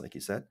present tense, like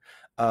you said,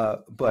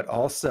 but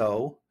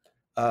also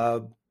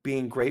uh,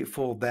 being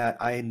grateful that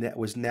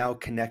was now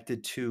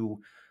connected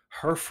to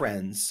her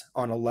friends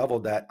on a level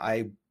that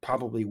I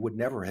probably would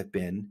never have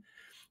been.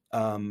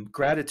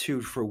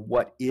 Gratitude for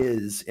what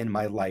is in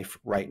my life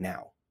right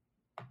now.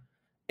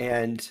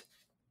 And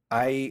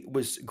I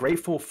was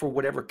grateful for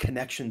whatever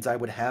connections I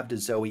would have to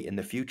Zoe in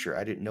the future.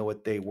 I didn't know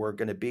what they were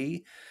going to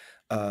be.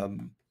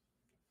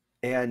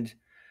 And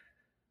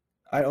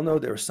I don't know,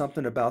 there was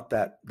something about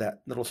that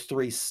little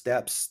 3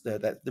 steps,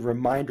 that the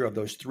reminder of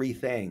those 3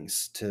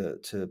 things to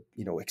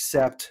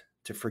accept,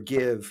 to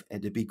forgive,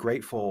 and to be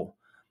grateful.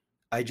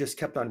 I just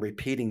kept on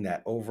repeating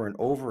that over and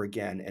over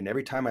again. And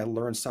every time I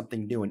learned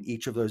something new in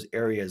each of those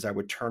areas, I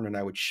would turn and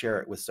I would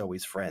share it with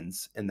Zoe's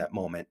friends in that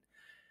moment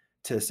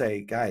to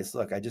say, guys,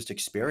 look, I just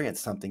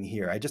experienced something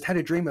here. I just had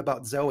a dream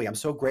about Zoe. I'm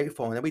so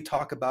grateful. And then we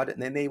talk about it.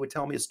 And then they would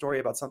tell me a story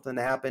about something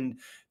that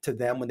happened to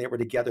them when they were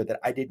together that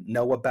I didn't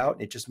know about.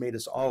 And it just made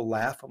us all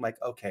laugh. I'm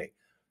like, okay,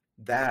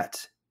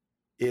 that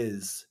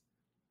is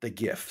the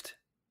gift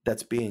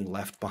that's being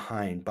left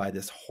behind by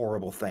this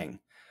horrible thing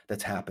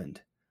that's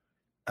happened.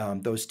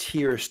 Those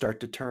tears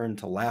start to turn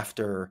to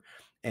laughter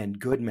and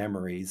good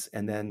memories.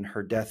 And then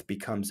her death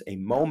becomes a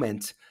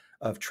moment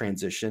of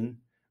transition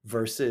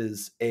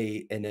versus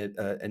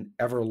an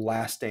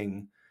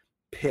everlasting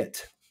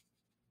pit.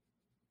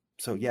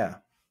 So yeah,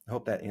 I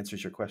hope that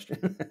answers your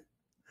question.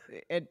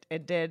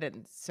 It did,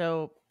 and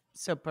so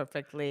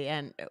perfectly.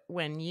 And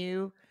when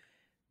you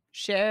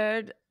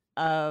shared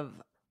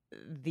of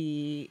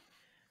the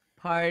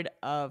part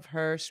of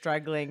her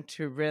struggling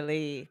to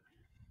really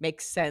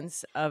make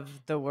sense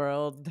of the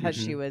world that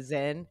she Mm-hmm. was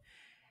in,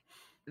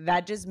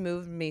 that just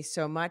moved me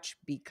so much,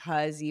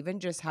 because even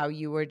just how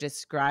you were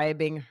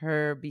describing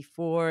her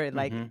before,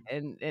 like,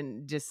 Mm-hmm.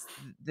 and just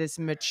this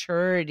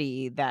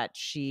maturity that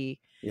she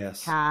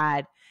Yes.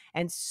 had.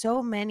 And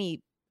so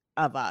many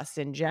of us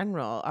in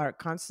general are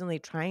constantly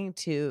trying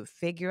to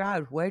figure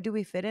out, where do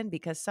we fit in,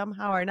 because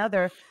somehow or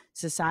another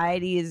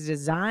society is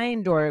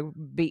designed or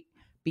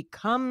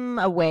become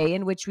a way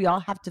in which we all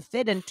have to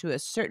fit into a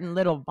certain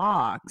little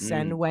box.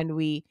 Mm, And when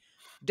we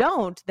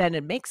don't, then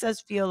it makes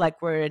us feel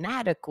like we're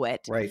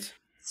inadequate. right.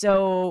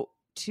 So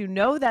to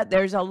know that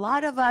there's a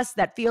lot of us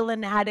that feel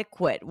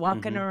inadequate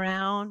walking Mm-hmm.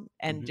 around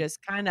and Mm-hmm. just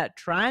kind of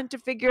trying to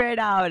figure it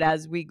out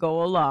as we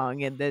go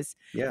along in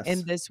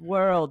Yes. this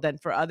world,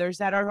 and for others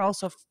that are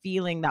also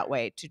feeling that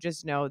way, to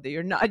just know that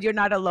you're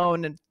not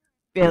alone, and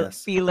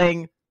Yes.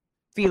 feeling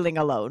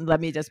alone. Let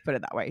me just put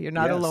it that way. You're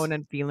not Yes. alone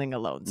and feeling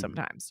alone Mm-hmm.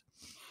 sometimes.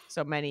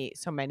 So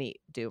many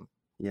do.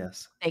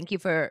 Yes. Thank you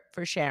for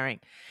sharing.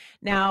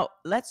 Now,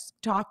 let's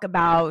talk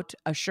about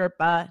a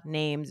Sherpa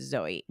named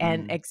Zoe,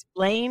 and Mm.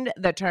 explain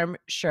the term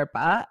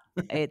Sherpa.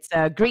 It's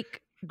a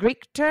Greek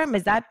term.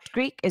 Is that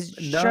Greek? Is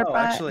No, Sherpa?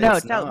 actually, No,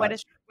 it's tell not. what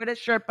is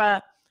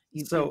Sherpa?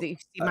 So You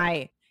see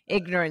my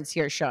ignorance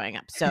here showing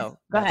up. So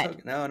go that's ahead.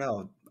 okay. No,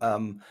 no.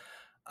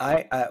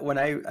 When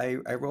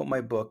I wrote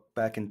my book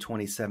back in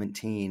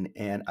 2017,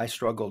 and I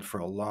struggled for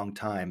a long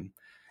time.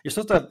 You're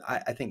supposed to,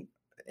 I think,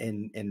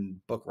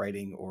 in book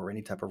writing or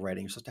any type of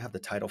writing, you're supposed to have the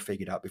title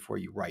figured out before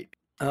you write.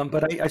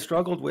 But I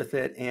struggled with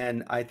it,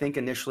 and I think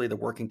initially the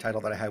working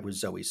title that I had was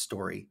Zoe's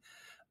Story,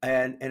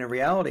 and in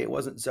reality, it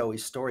wasn't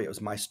Zoe's story; it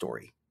was my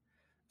story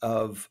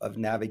of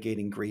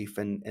navigating grief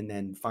and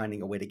then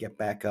finding a way to get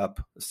back up,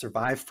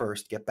 survive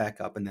first, get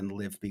back up, and then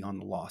live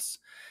beyond the loss.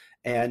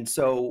 And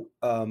so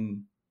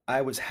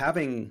I was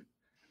having,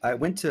 I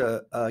went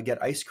to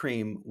get ice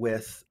cream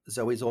with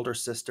Zoe's older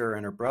sister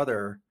and her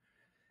brother,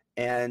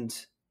 and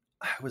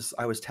I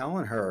was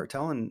telling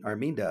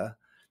Arminda,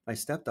 my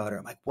stepdaughter,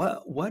 I'm like,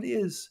 what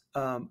is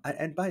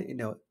and by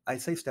I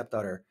say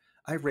stepdaughter,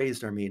 I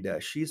raised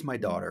Arminda. She's my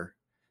Mhm, daughter.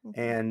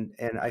 mhm.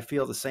 And I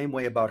feel the same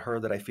way about her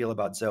that I feel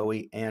about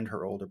Zoe and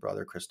her older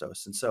brother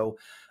Christos. And so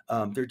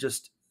they're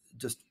just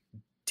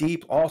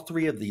deep. All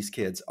 3 of these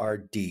kids are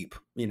deep,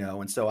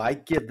 and so I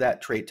give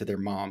that trait to their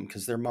mom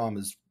because their mom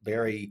is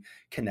very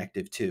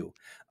connective too.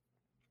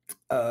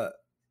 Uh,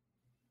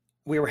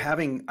 we were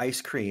having ice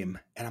cream,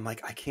 and I'm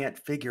like, I can't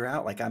figure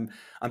out, like,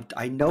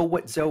 I know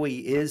what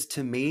Zoe is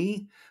to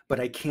me, but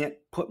I couldn't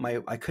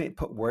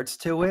put words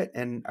to it.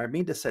 And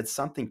Arminda said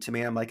something to me,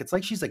 and I'm like, it's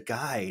like she's a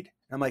guide.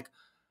 And I'm like,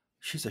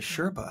 she's a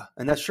Sherpa,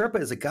 and that Sherpa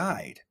is a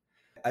guide.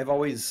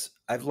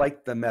 I've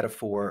liked the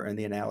metaphor and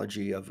the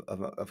analogy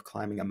of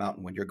climbing a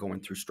mountain when you're going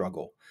through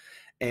struggle.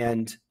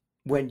 And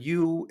when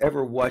you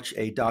ever watch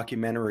a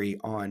documentary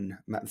on,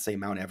 say,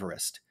 Mount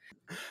Everest,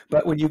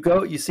 but when you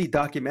go, you see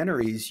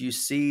documentaries, you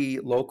see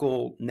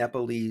local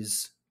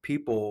Nepalese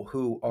people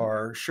who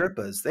are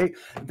Sherpas.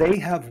 They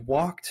have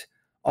walked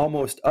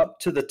almost up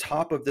to the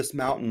top of this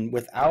mountain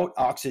without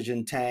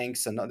oxygen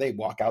tanks, and they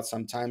walk out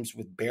sometimes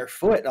with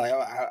barefoot.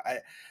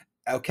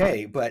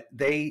 okay, but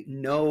they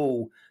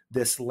know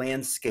this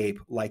landscape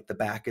like the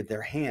back of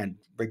their hand,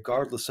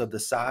 regardless of the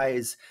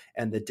size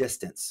and the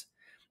distance.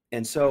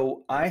 And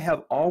so I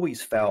have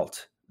always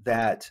felt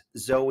that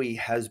Zoe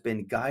has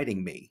been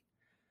guiding me.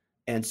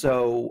 And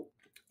so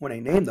when I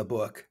named the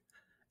book,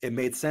 it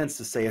made sense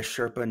to say a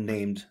Sherpa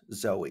named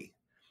Zoe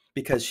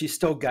because she's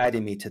still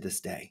guiding me to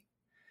this day.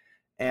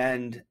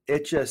 And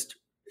it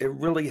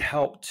really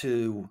helped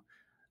to,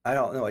 I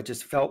don't know, it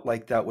just felt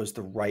like that was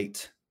the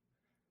right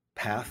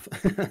path,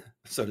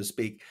 so to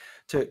speak,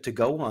 to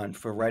go on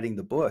for writing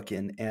the book.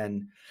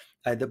 And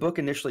the book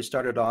initially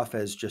started off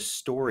as just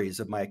stories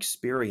of my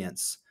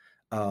experience,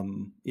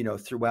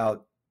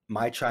 throughout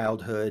my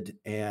childhood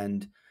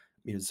and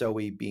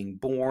Zoe being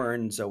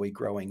born, Zoe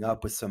growing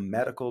up with some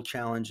medical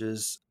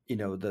challenges.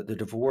 The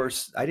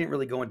divorce. I didn't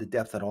really go into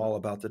depth at all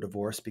about the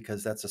divorce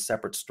because that's a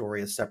separate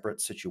story, a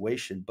separate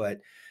situation. But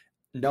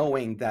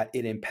knowing that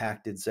it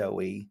impacted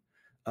Zoe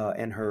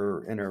and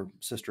her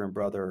sister and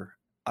brother,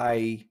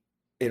 I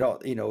it all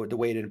the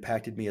way it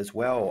impacted me as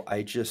well.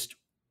 I just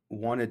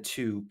wanted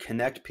to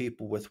connect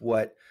people with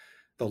what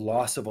the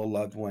loss of a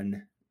loved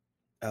one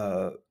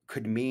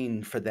could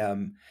mean for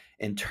them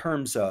in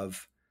terms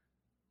of,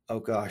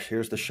 oh gosh,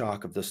 here's the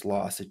shock of this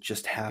loss. It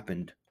just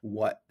happened.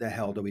 What the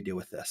hell do we do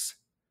with this?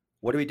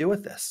 What do we do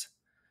with this?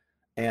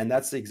 And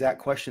that's the exact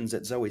questions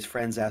that Zoe's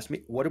friends asked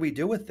me. What do we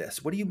do with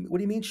this? What do you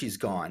mean she's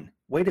gone?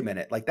 Wait a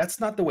minute. Like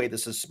that's not the way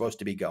this is supposed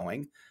to be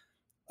going.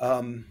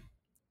 Um,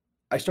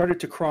 I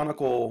started to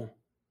chronicle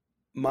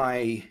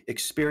my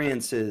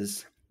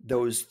experiences,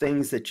 those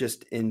things that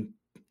just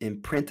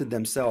imprinted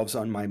themselves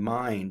on my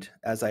mind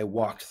as I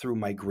walked through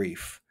my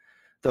grief.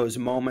 Those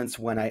moments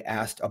when I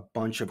asked a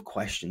bunch of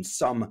questions,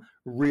 some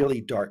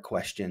really dark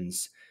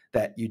questions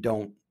that you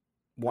don't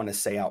want to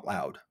say out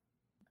loud.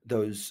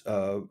 Those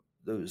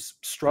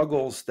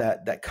struggles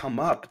that come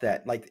up,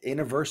 that like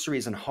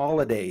anniversaries and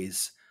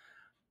holidays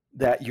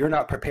that you're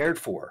not prepared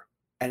for.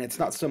 And it's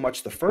not so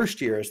much the first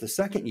year as the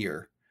second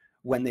year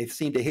when they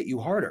seem to hit you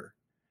harder.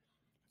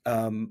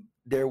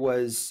 There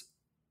was,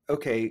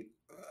 okay,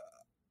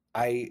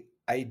 I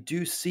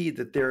do see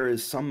that there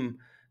is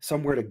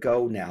somewhere to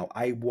go now.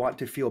 I want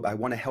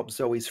to help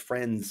Zoe's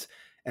friends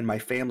and my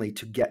family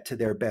to get to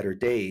their better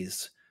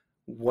days.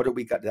 What do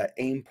we got? That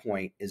aim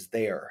point is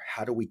there.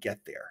 How do we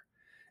get there?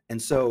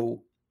 And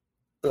so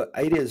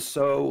it is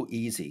so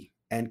easy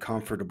and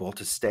comfortable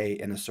to stay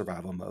in a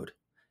survival mode.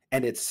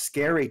 And it's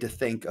scary to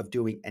think of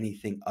doing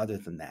anything other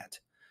than that.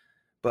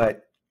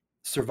 But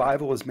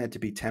survival is meant to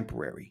be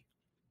temporary.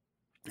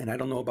 And I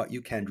don't know about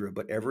you, Kendra,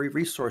 but every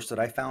resource that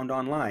I found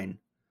online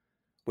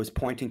was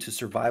pointing to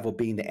survival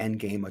being the end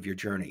game of your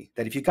journey.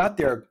 That if you got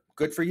there,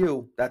 good for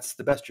you. That's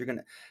the best you're going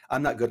to.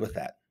 I'm not good with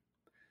that.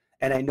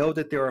 And I know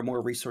that there are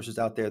more resources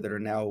out there that are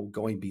now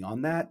going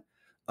beyond that.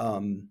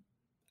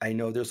 I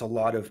know there's a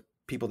lot of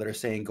people that are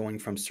saying going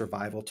from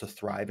survival to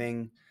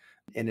thriving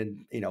and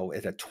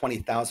at a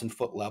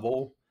 20,000-foot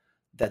level,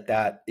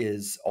 that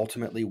is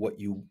ultimately what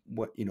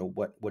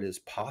is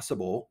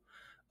possible.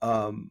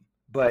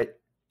 But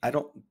I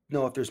don't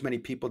know if there's many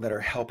people that are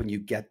helping you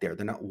get there.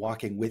 They're not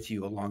walking with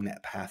you along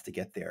that path to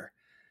get there.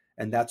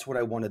 And that's what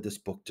I wanted this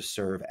book to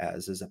serve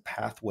as, is a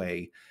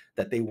pathway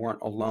that they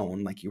weren't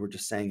alone. Like you were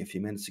just saying a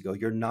few minutes ago,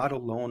 you're not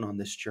alone on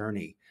this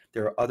journey.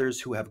 There are others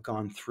who have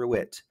gone through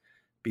it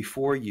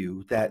before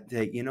you that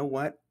you know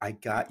what? I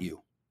got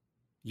you.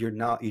 You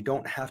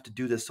don't have to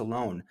do this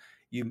alone.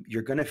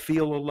 You're going to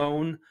feel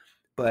alone,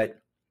 but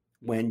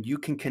when you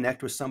can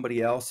connect with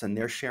somebody else and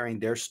they're sharing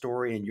their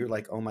story and you're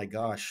like, oh my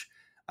gosh,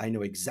 I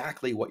know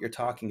exactly what you're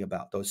talking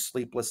about. Those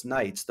sleepless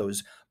nights,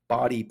 those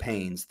body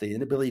pains, the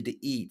inability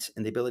to eat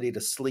and the ability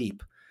to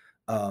sleep,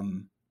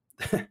 um,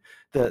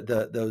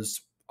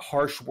 those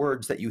harsh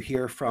words that you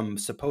hear from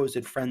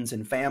supposed friends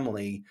and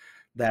family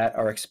that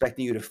are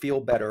expecting you to feel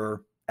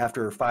better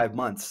after 5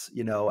 months.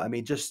 I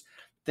mean, just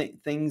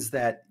things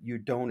that you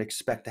don't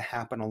expect to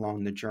happen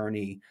along the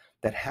journey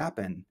that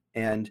happen.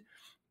 And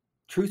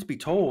truth be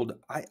told,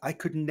 I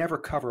could never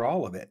cover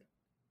all of it.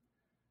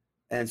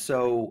 And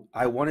so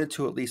I wanted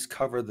to at least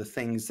cover the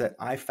things that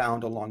I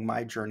found along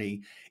my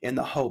journey in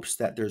the hopes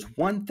that there's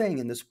one thing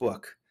in this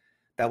book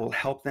that will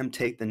help them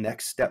take the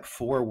next step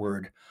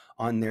forward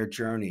on their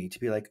journey to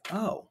be like,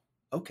 oh,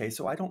 okay,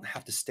 so I don't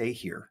have to stay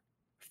here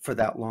for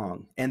that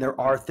long. And there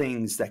are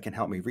things that can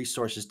help me,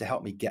 resources to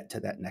help me get to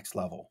that next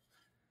level.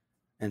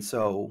 And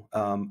so,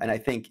 and I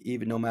think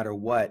even no matter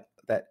what,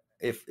 that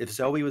if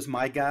Zoe was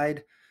my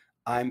guide,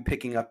 I'm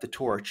picking up the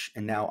torch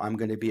and now I'm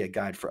going to be a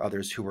guide for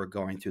others who are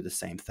going through the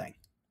same thing.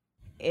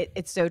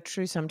 It's so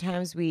true.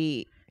 Sometimes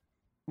we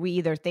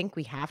either think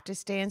we have to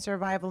stay in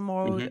survival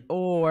mode, Mm-hmm.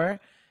 or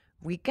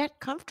we get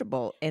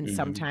comfortable in Mm-hmm.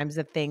 sometimes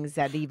the things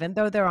that, even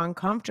though they're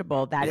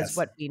uncomfortable, that is Yes.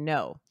 what we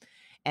know.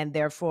 And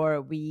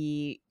therefore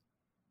we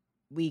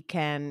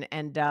can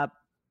end up,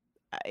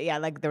 yeah,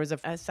 like there was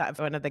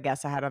one of the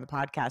guests I had on the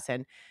podcast,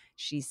 and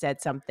she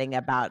said something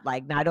about,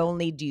 like, not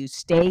only do you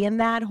stay in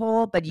that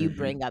hole, but you Hmm.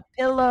 bring a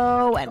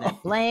pillow and a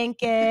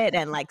blanket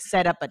and, like,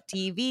 set up a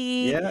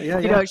TV. Yeah, yeah,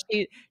 You yeah, know,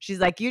 she's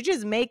like, "You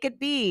just make it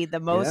be the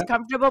yeah, most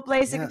comfortable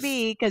place it could yes,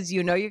 be because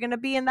you know you're gonna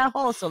be in that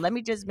hole, so let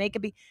me just make it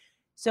be."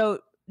 So,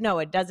 no,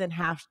 it doesn't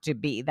have to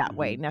be that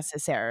way hmm,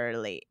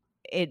 necessarily.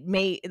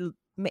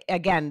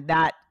 Again,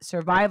 that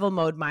survival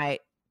mode might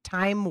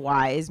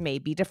time-wise may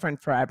be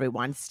different for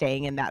everyone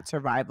staying in that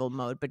survival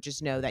mode, but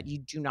just know that you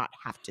do not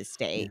have to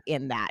yeah, stay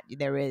in that.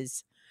 There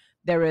is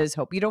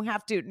hope. You don't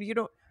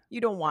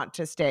want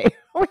to stay.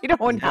 We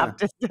don't yeah, have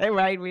to stay,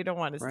 right? We don't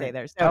wanna stay right.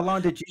 there. How So,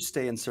 long did you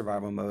stay in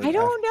survival I mode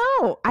don't after?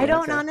 know. I Yeah,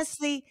 don't okay.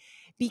 honestly,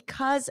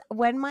 because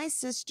when my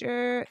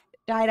sister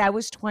died, I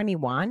was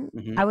 21.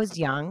 I Hmm. was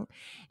young,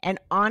 and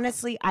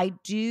honestly, I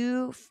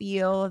do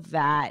feel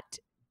that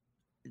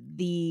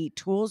the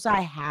tools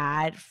I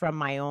had from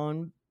my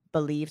own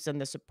beliefs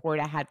and the support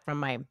I had from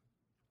my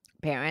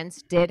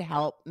parents did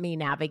help me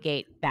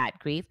navigate that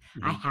grief.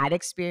 I Hmm. had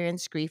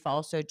experienced grief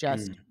also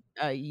just Mm.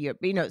 a year,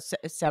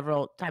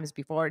 several times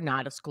before,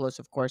 not as close,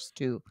 of course,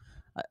 to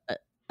a, a,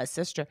 a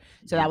sister.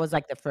 So that Mhm. was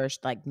like the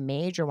first like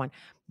major one.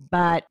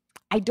 But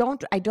I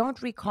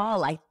don't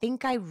recall. I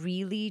think I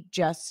really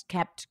just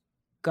kept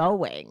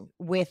going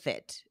with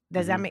it.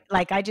 Does that Mhm. make,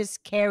 like, I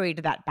just carried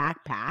that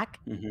backpack,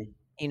 Mhm.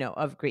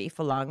 of grief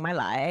along my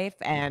life,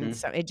 and Mhm.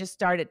 so it just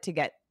started to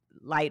get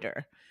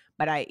lighter.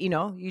 But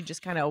you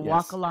just kinda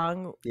walk Yes.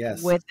 along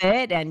Yes. with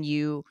it, and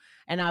you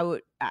and I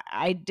would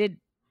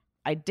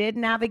I did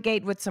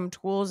navigate with some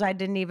tools I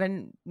didn't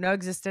even know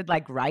existed,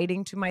 like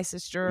writing to my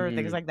sister or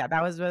things Mm. like that.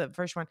 That was the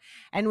first one.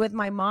 And with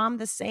my mom,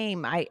 the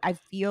same. I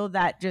feel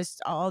that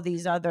just all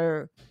these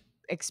other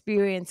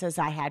experiences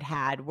I had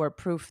had were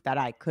proof that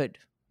I could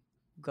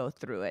go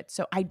through it.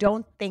 So I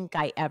don't think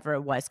I ever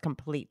was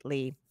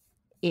completely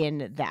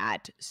in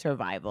that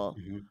survival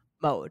Mhm.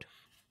 mode.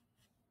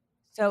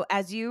 So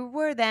as you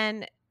were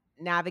then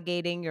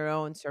navigating your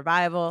own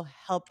survival,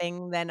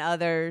 helping then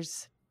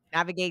others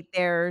navigate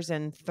theirs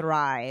and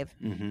thrive,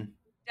 Mhm.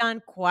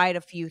 done quite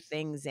a few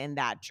things in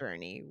that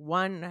journey.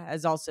 One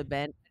has also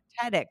been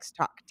a TEDx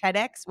talk.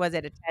 TEDx, was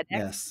it a TEDx?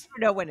 Yes. I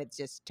don't know when it's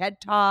just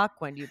TED Talk,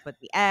 when you put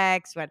the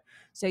X,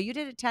 so you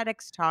did a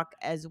TEDx talk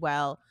as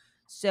well.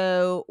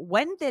 So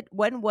when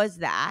was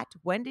that?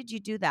 When did you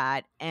do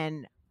that?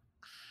 And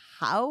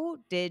how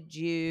did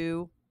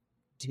you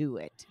do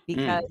it?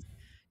 Because Mm.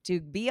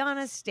 to be on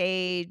a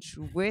stage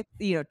with,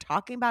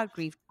 talking about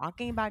grief,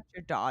 talking about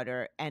your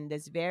daughter, and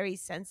this very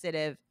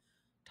sensitive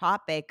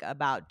topic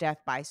about death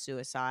by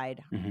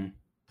suicide, Mhm.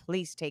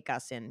 please take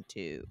us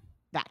into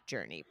that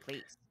journey,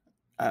 please.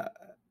 Uh,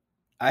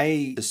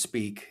 I to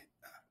speak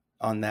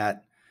on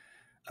that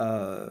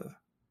uh,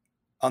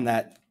 on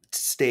that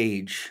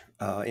stage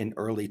in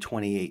early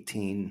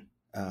 2018.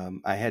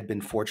 I had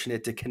been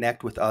fortunate to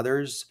connect with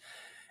others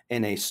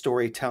in a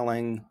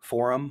storytelling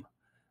forum,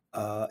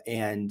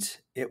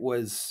 and it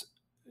was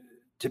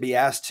to be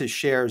asked to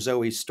share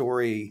Zoe's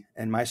story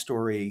and my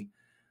story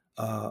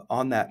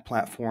on that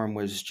platform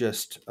was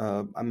just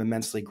I'm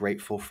immensely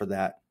grateful for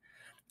that.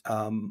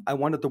 I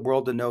wanted the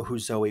world to know who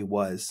Zoe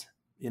was.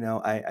 You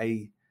know,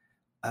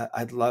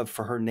 I'd love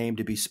for her name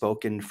to be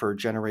spoken for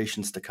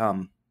generations to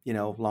come. You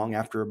know, long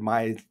after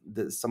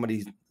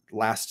somebody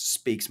last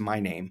speaks my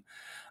name,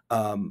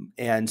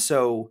 and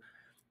so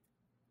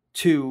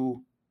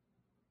to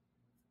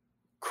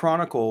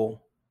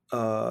chronicle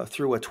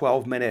through a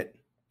 12-minute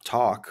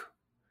talk,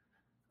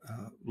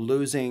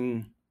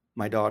 losing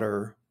my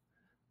daughter,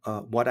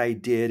 what I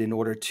did in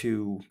order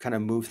to kind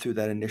of move through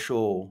that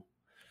initial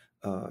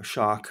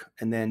shock,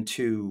 and then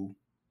to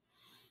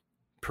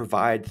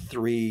provide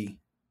 3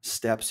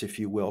 steps, if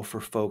you will, for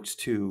folks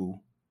to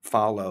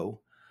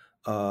follow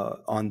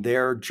on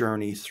their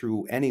journey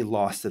through any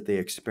loss that they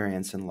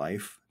experience in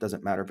life.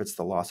 Doesn't matter if it's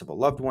the loss of a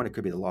loved one, it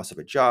could be the loss of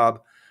a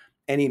job,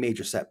 any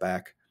major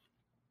setback.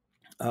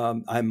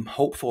 I'm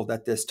hopeful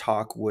that this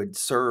talk would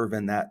serve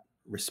in that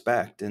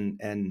respect,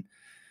 and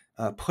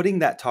putting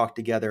that talk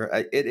together,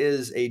 it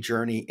is a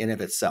journey in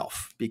of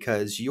itself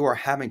because you are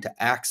having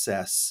to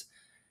access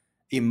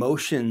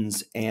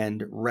emotions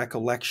and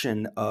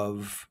recollection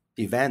of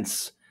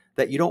events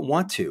that you don't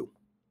want to,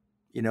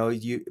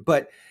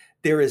 but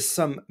there is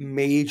some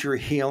major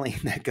healing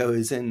that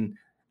goes in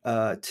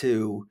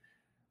to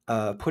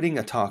putting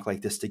a talk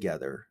like this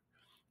together.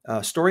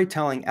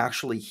 Storytelling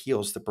actually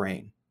heals the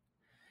brain.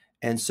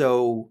 And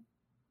so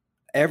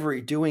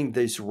every doing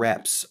these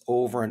reps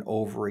over and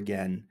over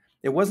again,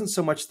 it wasn't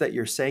so much that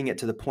you're saying it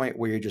to the point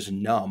where you're just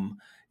numb.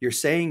 You're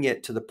saying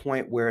it to the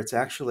point where it's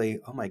actually,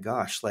 oh my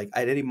gosh, like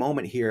at any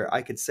moment here,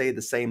 I could say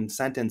the same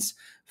sentence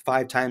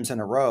 5 times in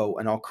a row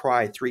and I'll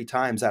cry 3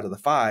 times out of the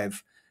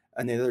 5.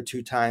 And the other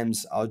 2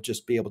 times, I'll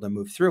just be able to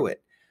move through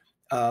it.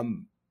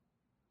 Um,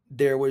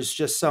 there was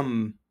just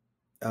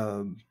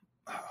um,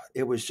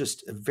 it was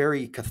just a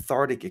very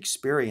cathartic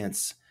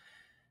experience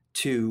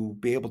to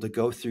be able to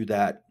go through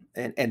that.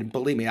 And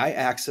believe me, I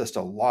accessed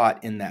a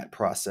lot in that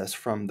process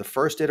from the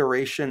first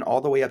iteration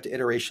all the way up to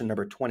iteration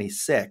number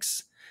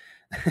 26.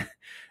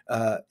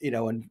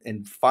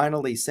 and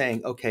finally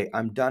saying, okay,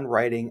 I'm done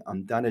writing,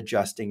 I'm done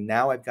adjusting.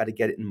 Now I've got to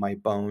get it in my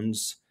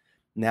bones.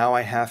 Now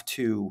I have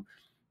to,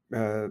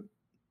 uh,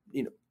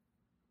 you know,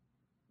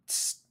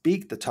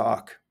 speak the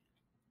talk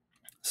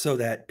so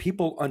that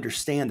people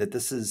understand that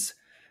this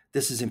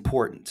is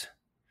important.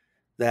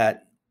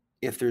 That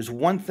if there's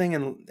one thing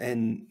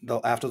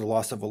after the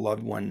loss of a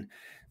loved one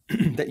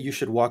that you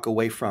should walk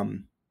away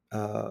from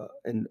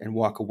and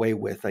walk away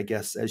with, I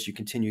guess, as you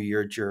continue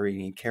your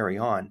journey and carry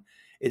on,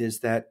 it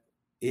is that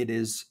it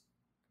is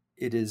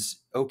it is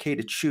okay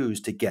to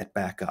choose to get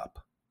back up.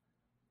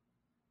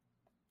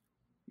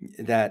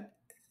 That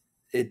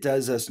it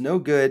does us no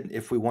good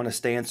if we want to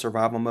stay in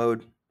survival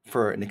mode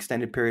for an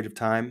extended period of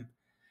time.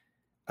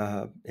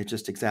 It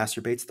just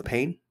exacerbates the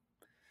pain.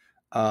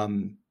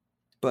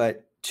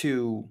 But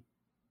to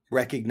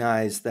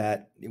recognize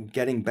that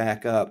getting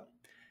back up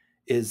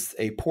is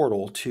a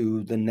portal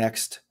to the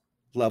next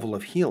level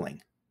of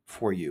healing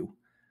for you.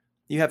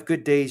 You have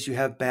good days, you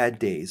have bad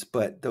days,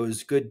 but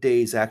those good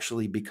days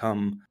actually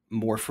become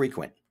more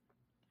frequent.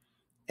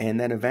 And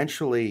then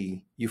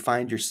eventually you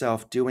find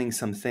yourself doing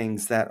some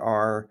things that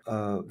are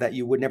that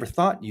you would never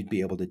thought you'd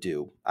be able to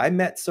do. I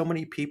met so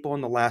many people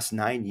in the last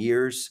 9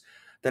 years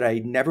that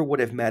I never would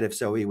have met if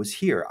Zoe was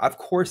here. Of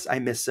course, I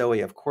miss Zoe.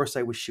 Of course,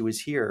 I wish she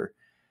was here.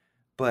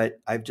 But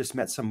I've just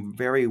met some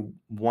very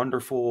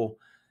wonderful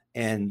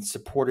and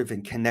supportive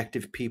and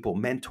connective people,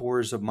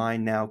 mentors of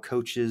mine now,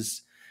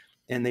 coaches,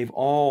 and they've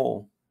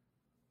all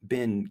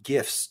been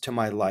gifts to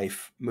my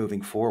life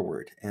moving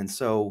forward. And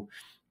so,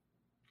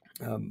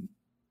 um,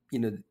 you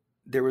know,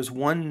 there was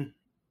one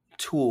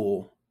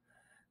tool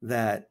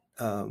that,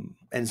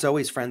 and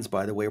Zoe's friends,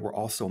 by the way, were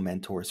also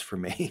mentors for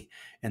me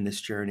in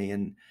this journey.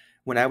 And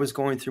when I was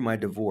going through my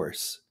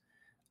divorce,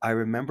 I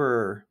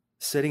remember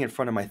sitting in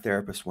front of my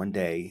therapist one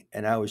day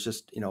and I was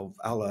just,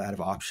 out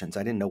of options.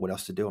 I didn't know what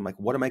else to do. I'm like,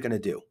 what am I going to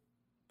do?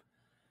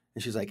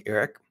 And she's like,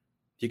 Eric,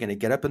 you're going to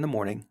get up in the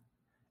morning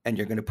and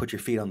you're going to put your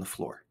feet on the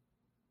floor.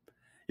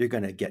 You're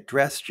going to get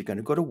dressed. You're going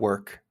to go to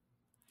work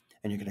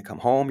and you're going to come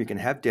home. You're going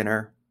to have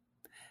dinner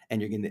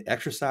and you're going to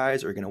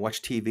exercise or you're going to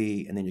watch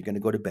TV and then you're going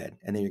to go to bed.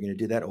 And then you're going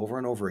to do that over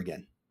and over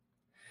again.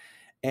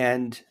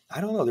 And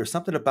I don't know, there's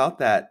something about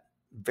that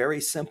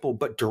very simple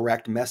but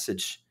direct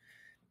message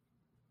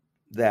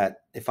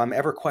that if I'm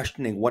ever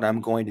questioning what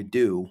I'm going to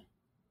do,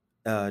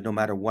 no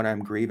matter what I'm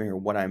grieving or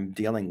what I'm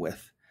dealing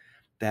with,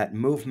 that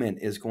movement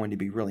is going to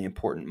be really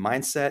important.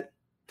 Mindset,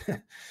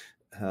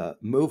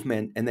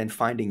 movement, and then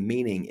finding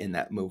meaning in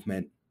that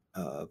movement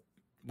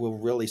will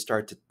really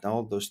start to,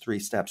 all those three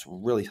steps will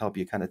really help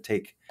you kind of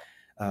take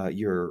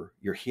your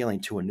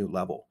healing to a new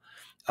level.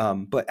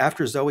 But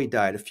after Zoe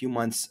died, a few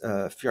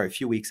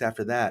weeks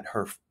after that,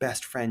 her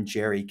best friend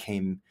Jerry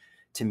came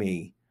to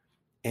me,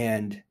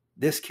 and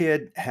this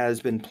kid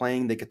has been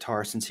playing the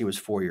guitar since he was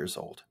 4 years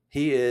old.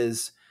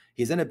 He's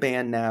in a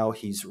band now.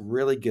 He's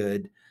really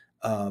good.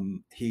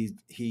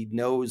 He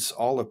knows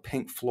all of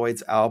Pink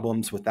Floyd's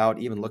albums without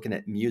even looking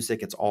at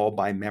music. It's all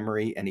by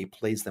memory, and he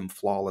plays them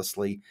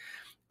flawlessly.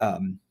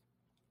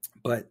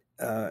 But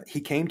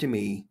he came to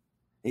me.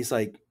 He's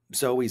like,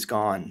 Zoe's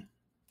gone.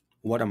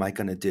 What am I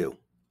going to do?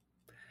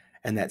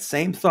 And that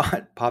same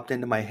thought popped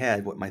into my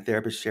head, what my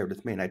therapist shared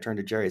with me. And I turned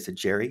to Jerry. I said,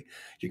 Jerry,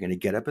 you're going to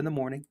get up in the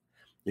morning.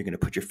 You're going to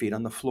put your feet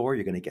on the floor.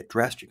 You're going to get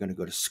dressed. You're going to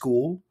go to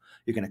school.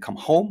 You're going to come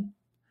home.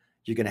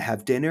 You're going to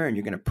have dinner and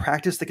you're going to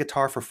practice the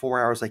guitar for 4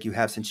 hours like you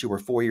have since you were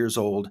 4 years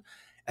old.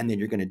 And then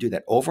you're going to do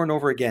that over and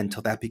over again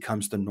until that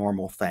becomes the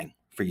normal thing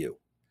for you.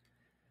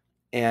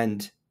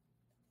 And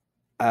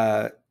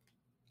I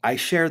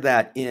share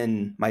that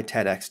in my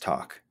TEDx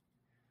talk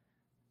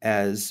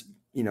as,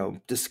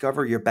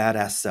 discover your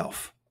badass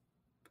self,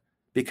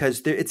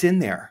 because it's in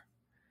there.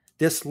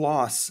 This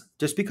loss,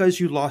 just because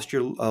you lost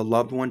your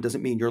loved one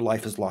doesn't mean your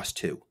life is lost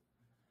too.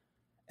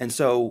 And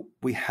so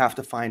we have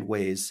to find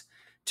ways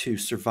to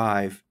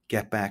survive,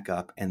 get back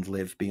up, and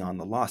live beyond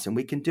the loss. And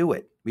we can do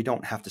it. We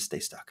don't have to stay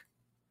stuck.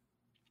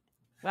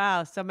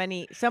 Wow, so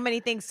many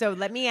things. So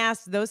let me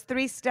ask, those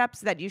 3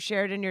 steps that you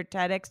shared in your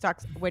TEDx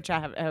talks, which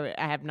I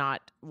have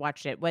not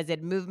watched it. Was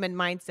it movement,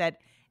 mindset,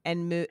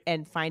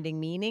 and finding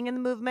meaning in the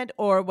movement,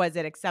 or was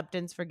it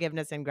acceptance,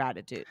 forgiveness, and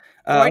gratitude,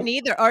 or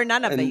neither, or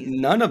none of these?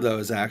 None of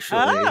those,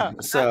 actually. Oh,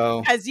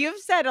 So, because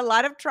you've said a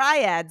lot of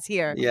triads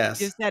here.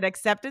 yes. You've said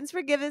acceptance,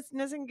 forgiveness,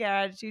 and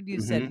gratitude.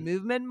 You said Mm-hmm.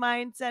 movement,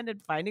 mindset,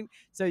 and finding.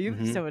 So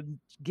Mm-hmm. so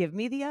give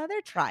me the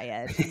other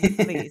triad,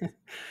 please.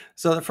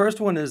 So the first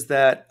one is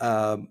that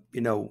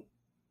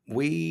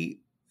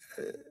we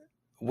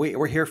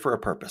we're here for a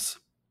purpose.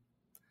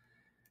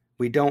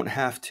 We don't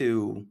have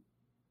to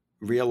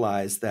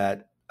realize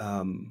that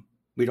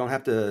we don't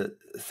have to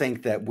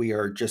think that we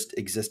are just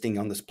existing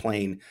on this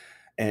plane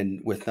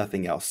and with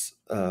nothing else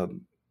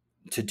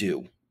to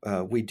do.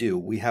 We do.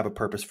 We have a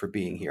purpose for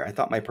being here. I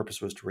thought my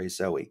purpose was to raise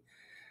Zoe.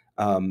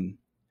 The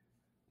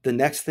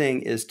next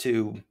thing is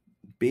to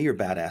be your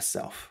badass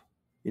self,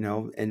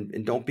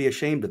 and don't be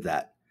ashamed of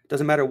that.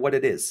 Doesn't matter what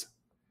it is,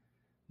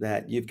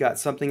 that you've got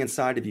something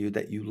inside of you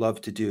that you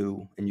love to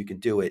do and you can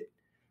do it.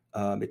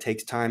 It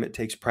takes time, it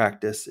takes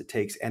practice, it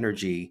takes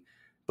energy,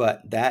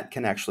 but that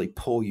can actually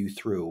pull you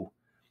through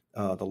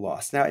the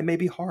loss. Now, it may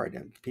be hard.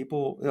 And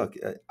people, look,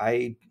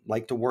 I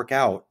like to work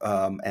out.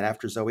 And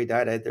after Zoe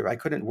died, I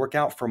couldn't work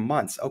out for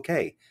months.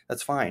 Okay,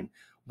 that's fine.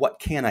 What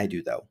can I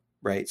do though?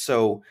 Right.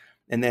 So,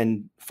 and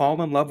then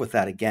fall in love with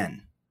that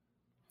again.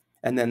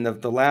 And then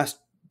the last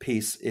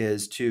piece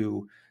is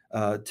to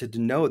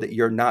know that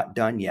you're not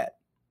done yet.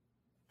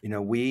 You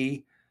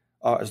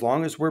know, as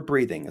long as we're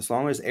breathing, as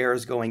long as air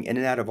is going in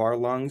and out of our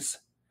lungs,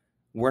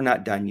 we're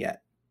not done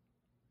yet.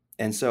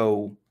 And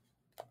so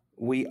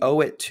we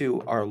owe it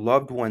to our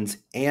loved ones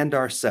and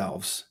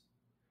ourselves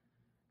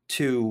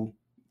to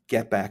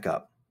get back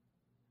up.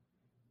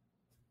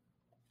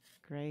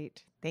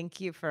 Great.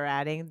 Thank you for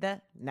adding the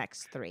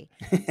next three.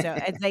 So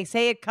as they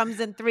say, it comes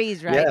in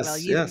threes, right? Well,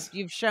 Yes, yes.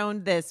 you've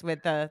shown this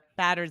with the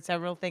pattern,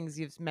 several things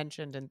you've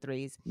mentioned in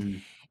threes.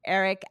 Mm.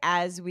 Eric,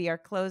 as we are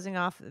closing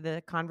off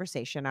the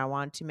conversation, I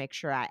want to make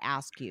sure I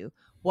ask you,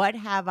 what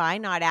have I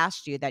not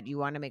asked you that you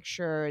want to make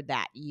sure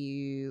that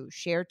you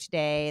share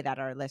today that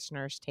our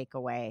listeners take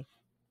away?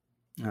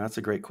 That's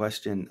a great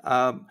question.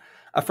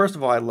 First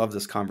of all, I love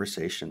this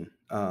conversation.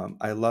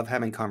 I love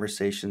having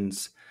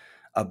conversations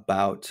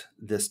about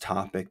this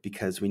topic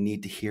because we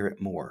need to hear it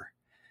more.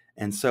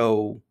 And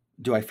so,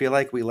 do I feel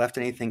like we left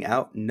anything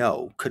out?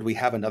 No. Could we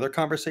have another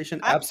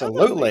conversation?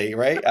 Absolutely. Absolutely,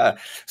 right? I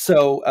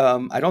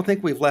don't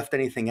think we've left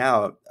anything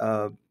out.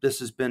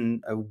 This has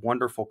been a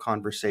wonderful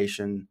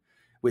conversation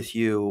with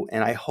you,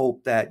 and I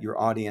hope that your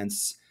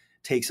audience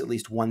takes at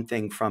least one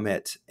thing from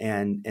it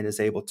and is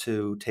able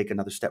to take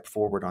another step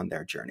forward on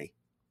their journey.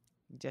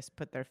 Just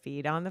put their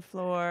feet on the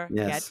floor,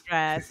 get Yes.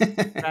 dressed,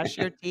 brush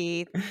your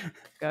teeth,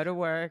 go to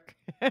work,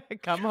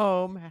 come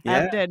home,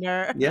 Yeah. have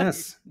dinner,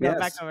 Yes. go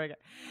back Yes. home again.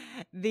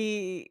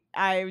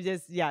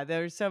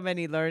 There's so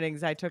many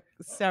learnings. I took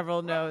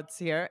several notes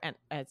here, and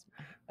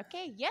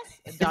okay,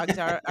 yes, dogs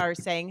are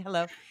saying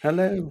hello.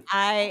 Hello.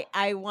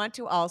 I want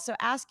to also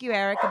ask you,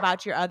 Eric,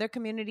 about your other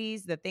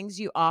communities, the things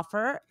you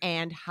offer,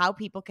 and how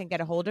people can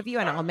get a hold of you,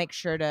 and I'll make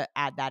sure to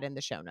add that in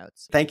the show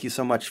notes. Thank you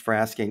so much for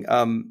asking.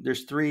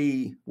 There's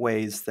three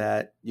ways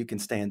that you can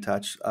stay in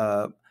touch.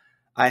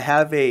 I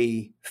have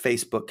a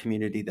Facebook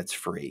community that's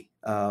free.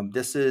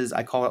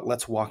 I call it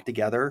Let's Walk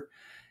Together.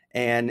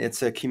 And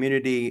it's a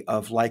community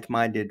of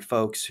like-minded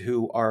folks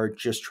who are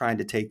just trying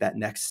to take that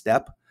next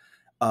step,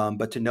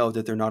 but to know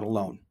that they're not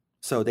alone.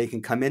 So they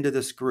can come into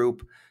this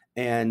group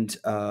and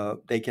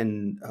they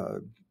can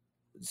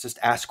just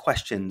ask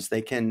questions.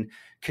 They can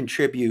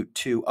contribute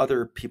to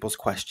other people's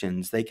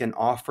questions. They can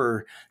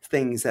offer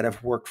things that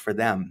have worked for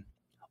them,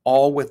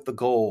 all with the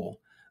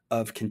goal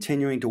of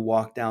continuing to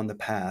walk down the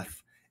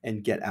path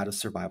and get out of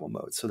survival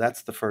mode. So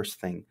that's the first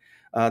thing.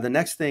 The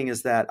next thing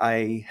is that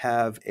I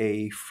have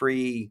a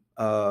free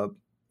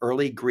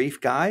early grief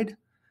guide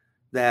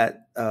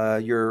that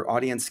your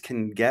audience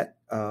can get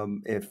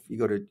if you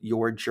go to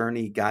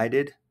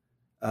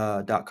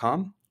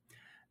yourjourneyguided.com.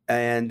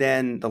 And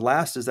then the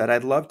last is that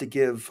I'd love to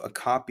give a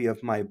copy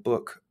of my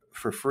book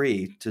for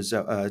free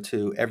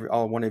to every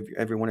one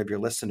of your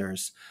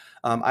listeners.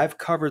 I've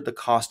covered the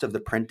cost of the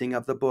printing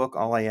of the book.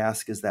 All I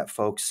ask is that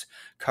folks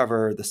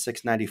cover the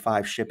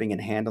 $6.95 shipping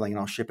and handling, and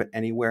I'll ship it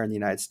anywhere in the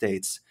United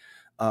States.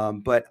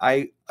 But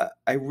I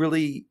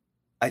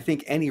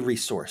think any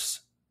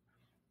resource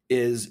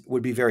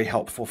would be very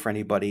helpful for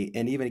anybody.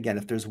 And even again,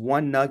 if there's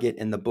one nugget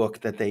in the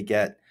book that they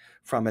get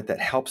from it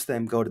that helps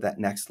them go to that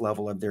next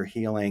level of their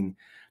healing,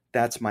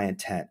 that's my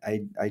intent.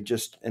 I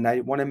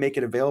want to make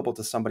it available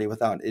to somebody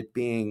without it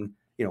being,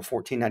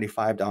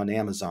 $14.95 on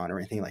Amazon or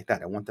anything like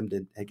that. I want them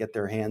to get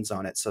their hands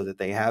on it so that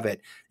they have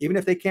it. Even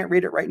if they can't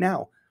read it right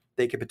now,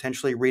 they could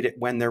potentially read it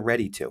when they're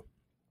ready to.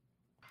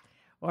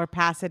 Or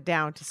pass it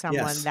down to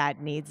someone Yes.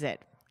 that needs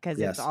it. Because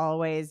it's Yes.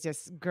 always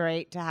just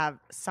great to have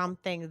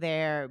something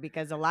there,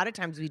 because a lot of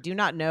times we do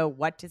not know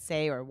what to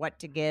say or what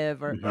to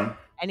give or Mhm.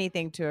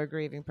 anything to a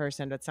grieving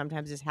person, but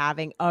sometimes just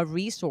having a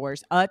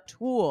resource, a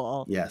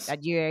tool Yes.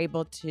 that you're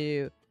able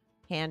to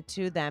hand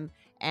to them,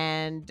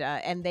 and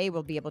they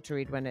will be able to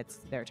read when it's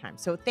their time.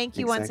 So thank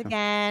you once Exactly.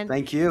 again,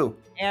 Thank you.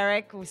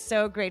 Eric. We're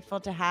so grateful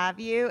to have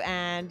you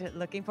and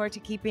looking forward to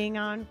keeping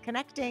on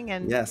connecting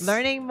and Yes.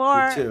 learning You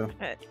more. too.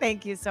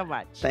 Thank you so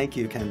much. Thank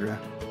you, Kendra.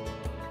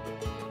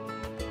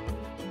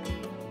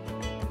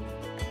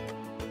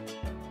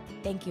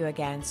 Thank you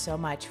again so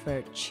much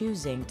for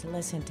choosing to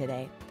listen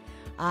today.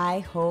 I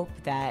hope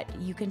that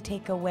you can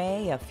take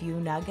away a few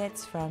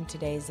nuggets from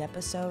today's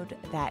episode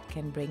that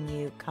can bring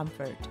you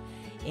comfort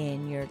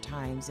in your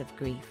times of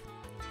grief.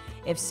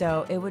 If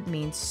so, it would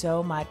mean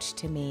so much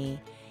to me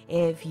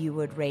if you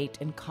would rate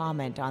and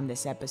comment on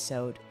this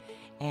episode.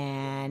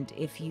 And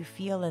if you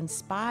feel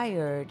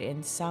inspired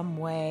in some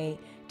way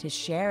to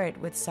share it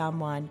with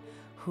someone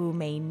who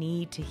may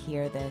need to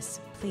hear this,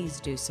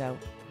 please do so.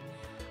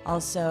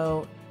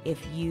 Also, if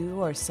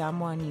you or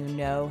someone you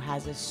know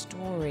has a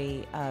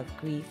story of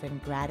grief and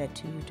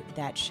gratitude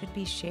that should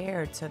be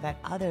shared so that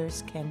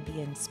others can be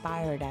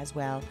inspired as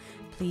well,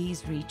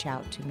 please reach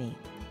out to me.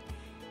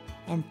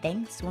 And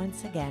thanks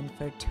once again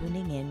for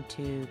tuning in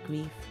to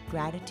Grief,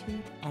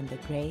 Gratitude, and the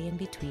Gray in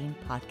Between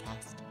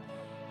podcast.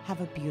 Have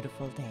a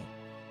beautiful day.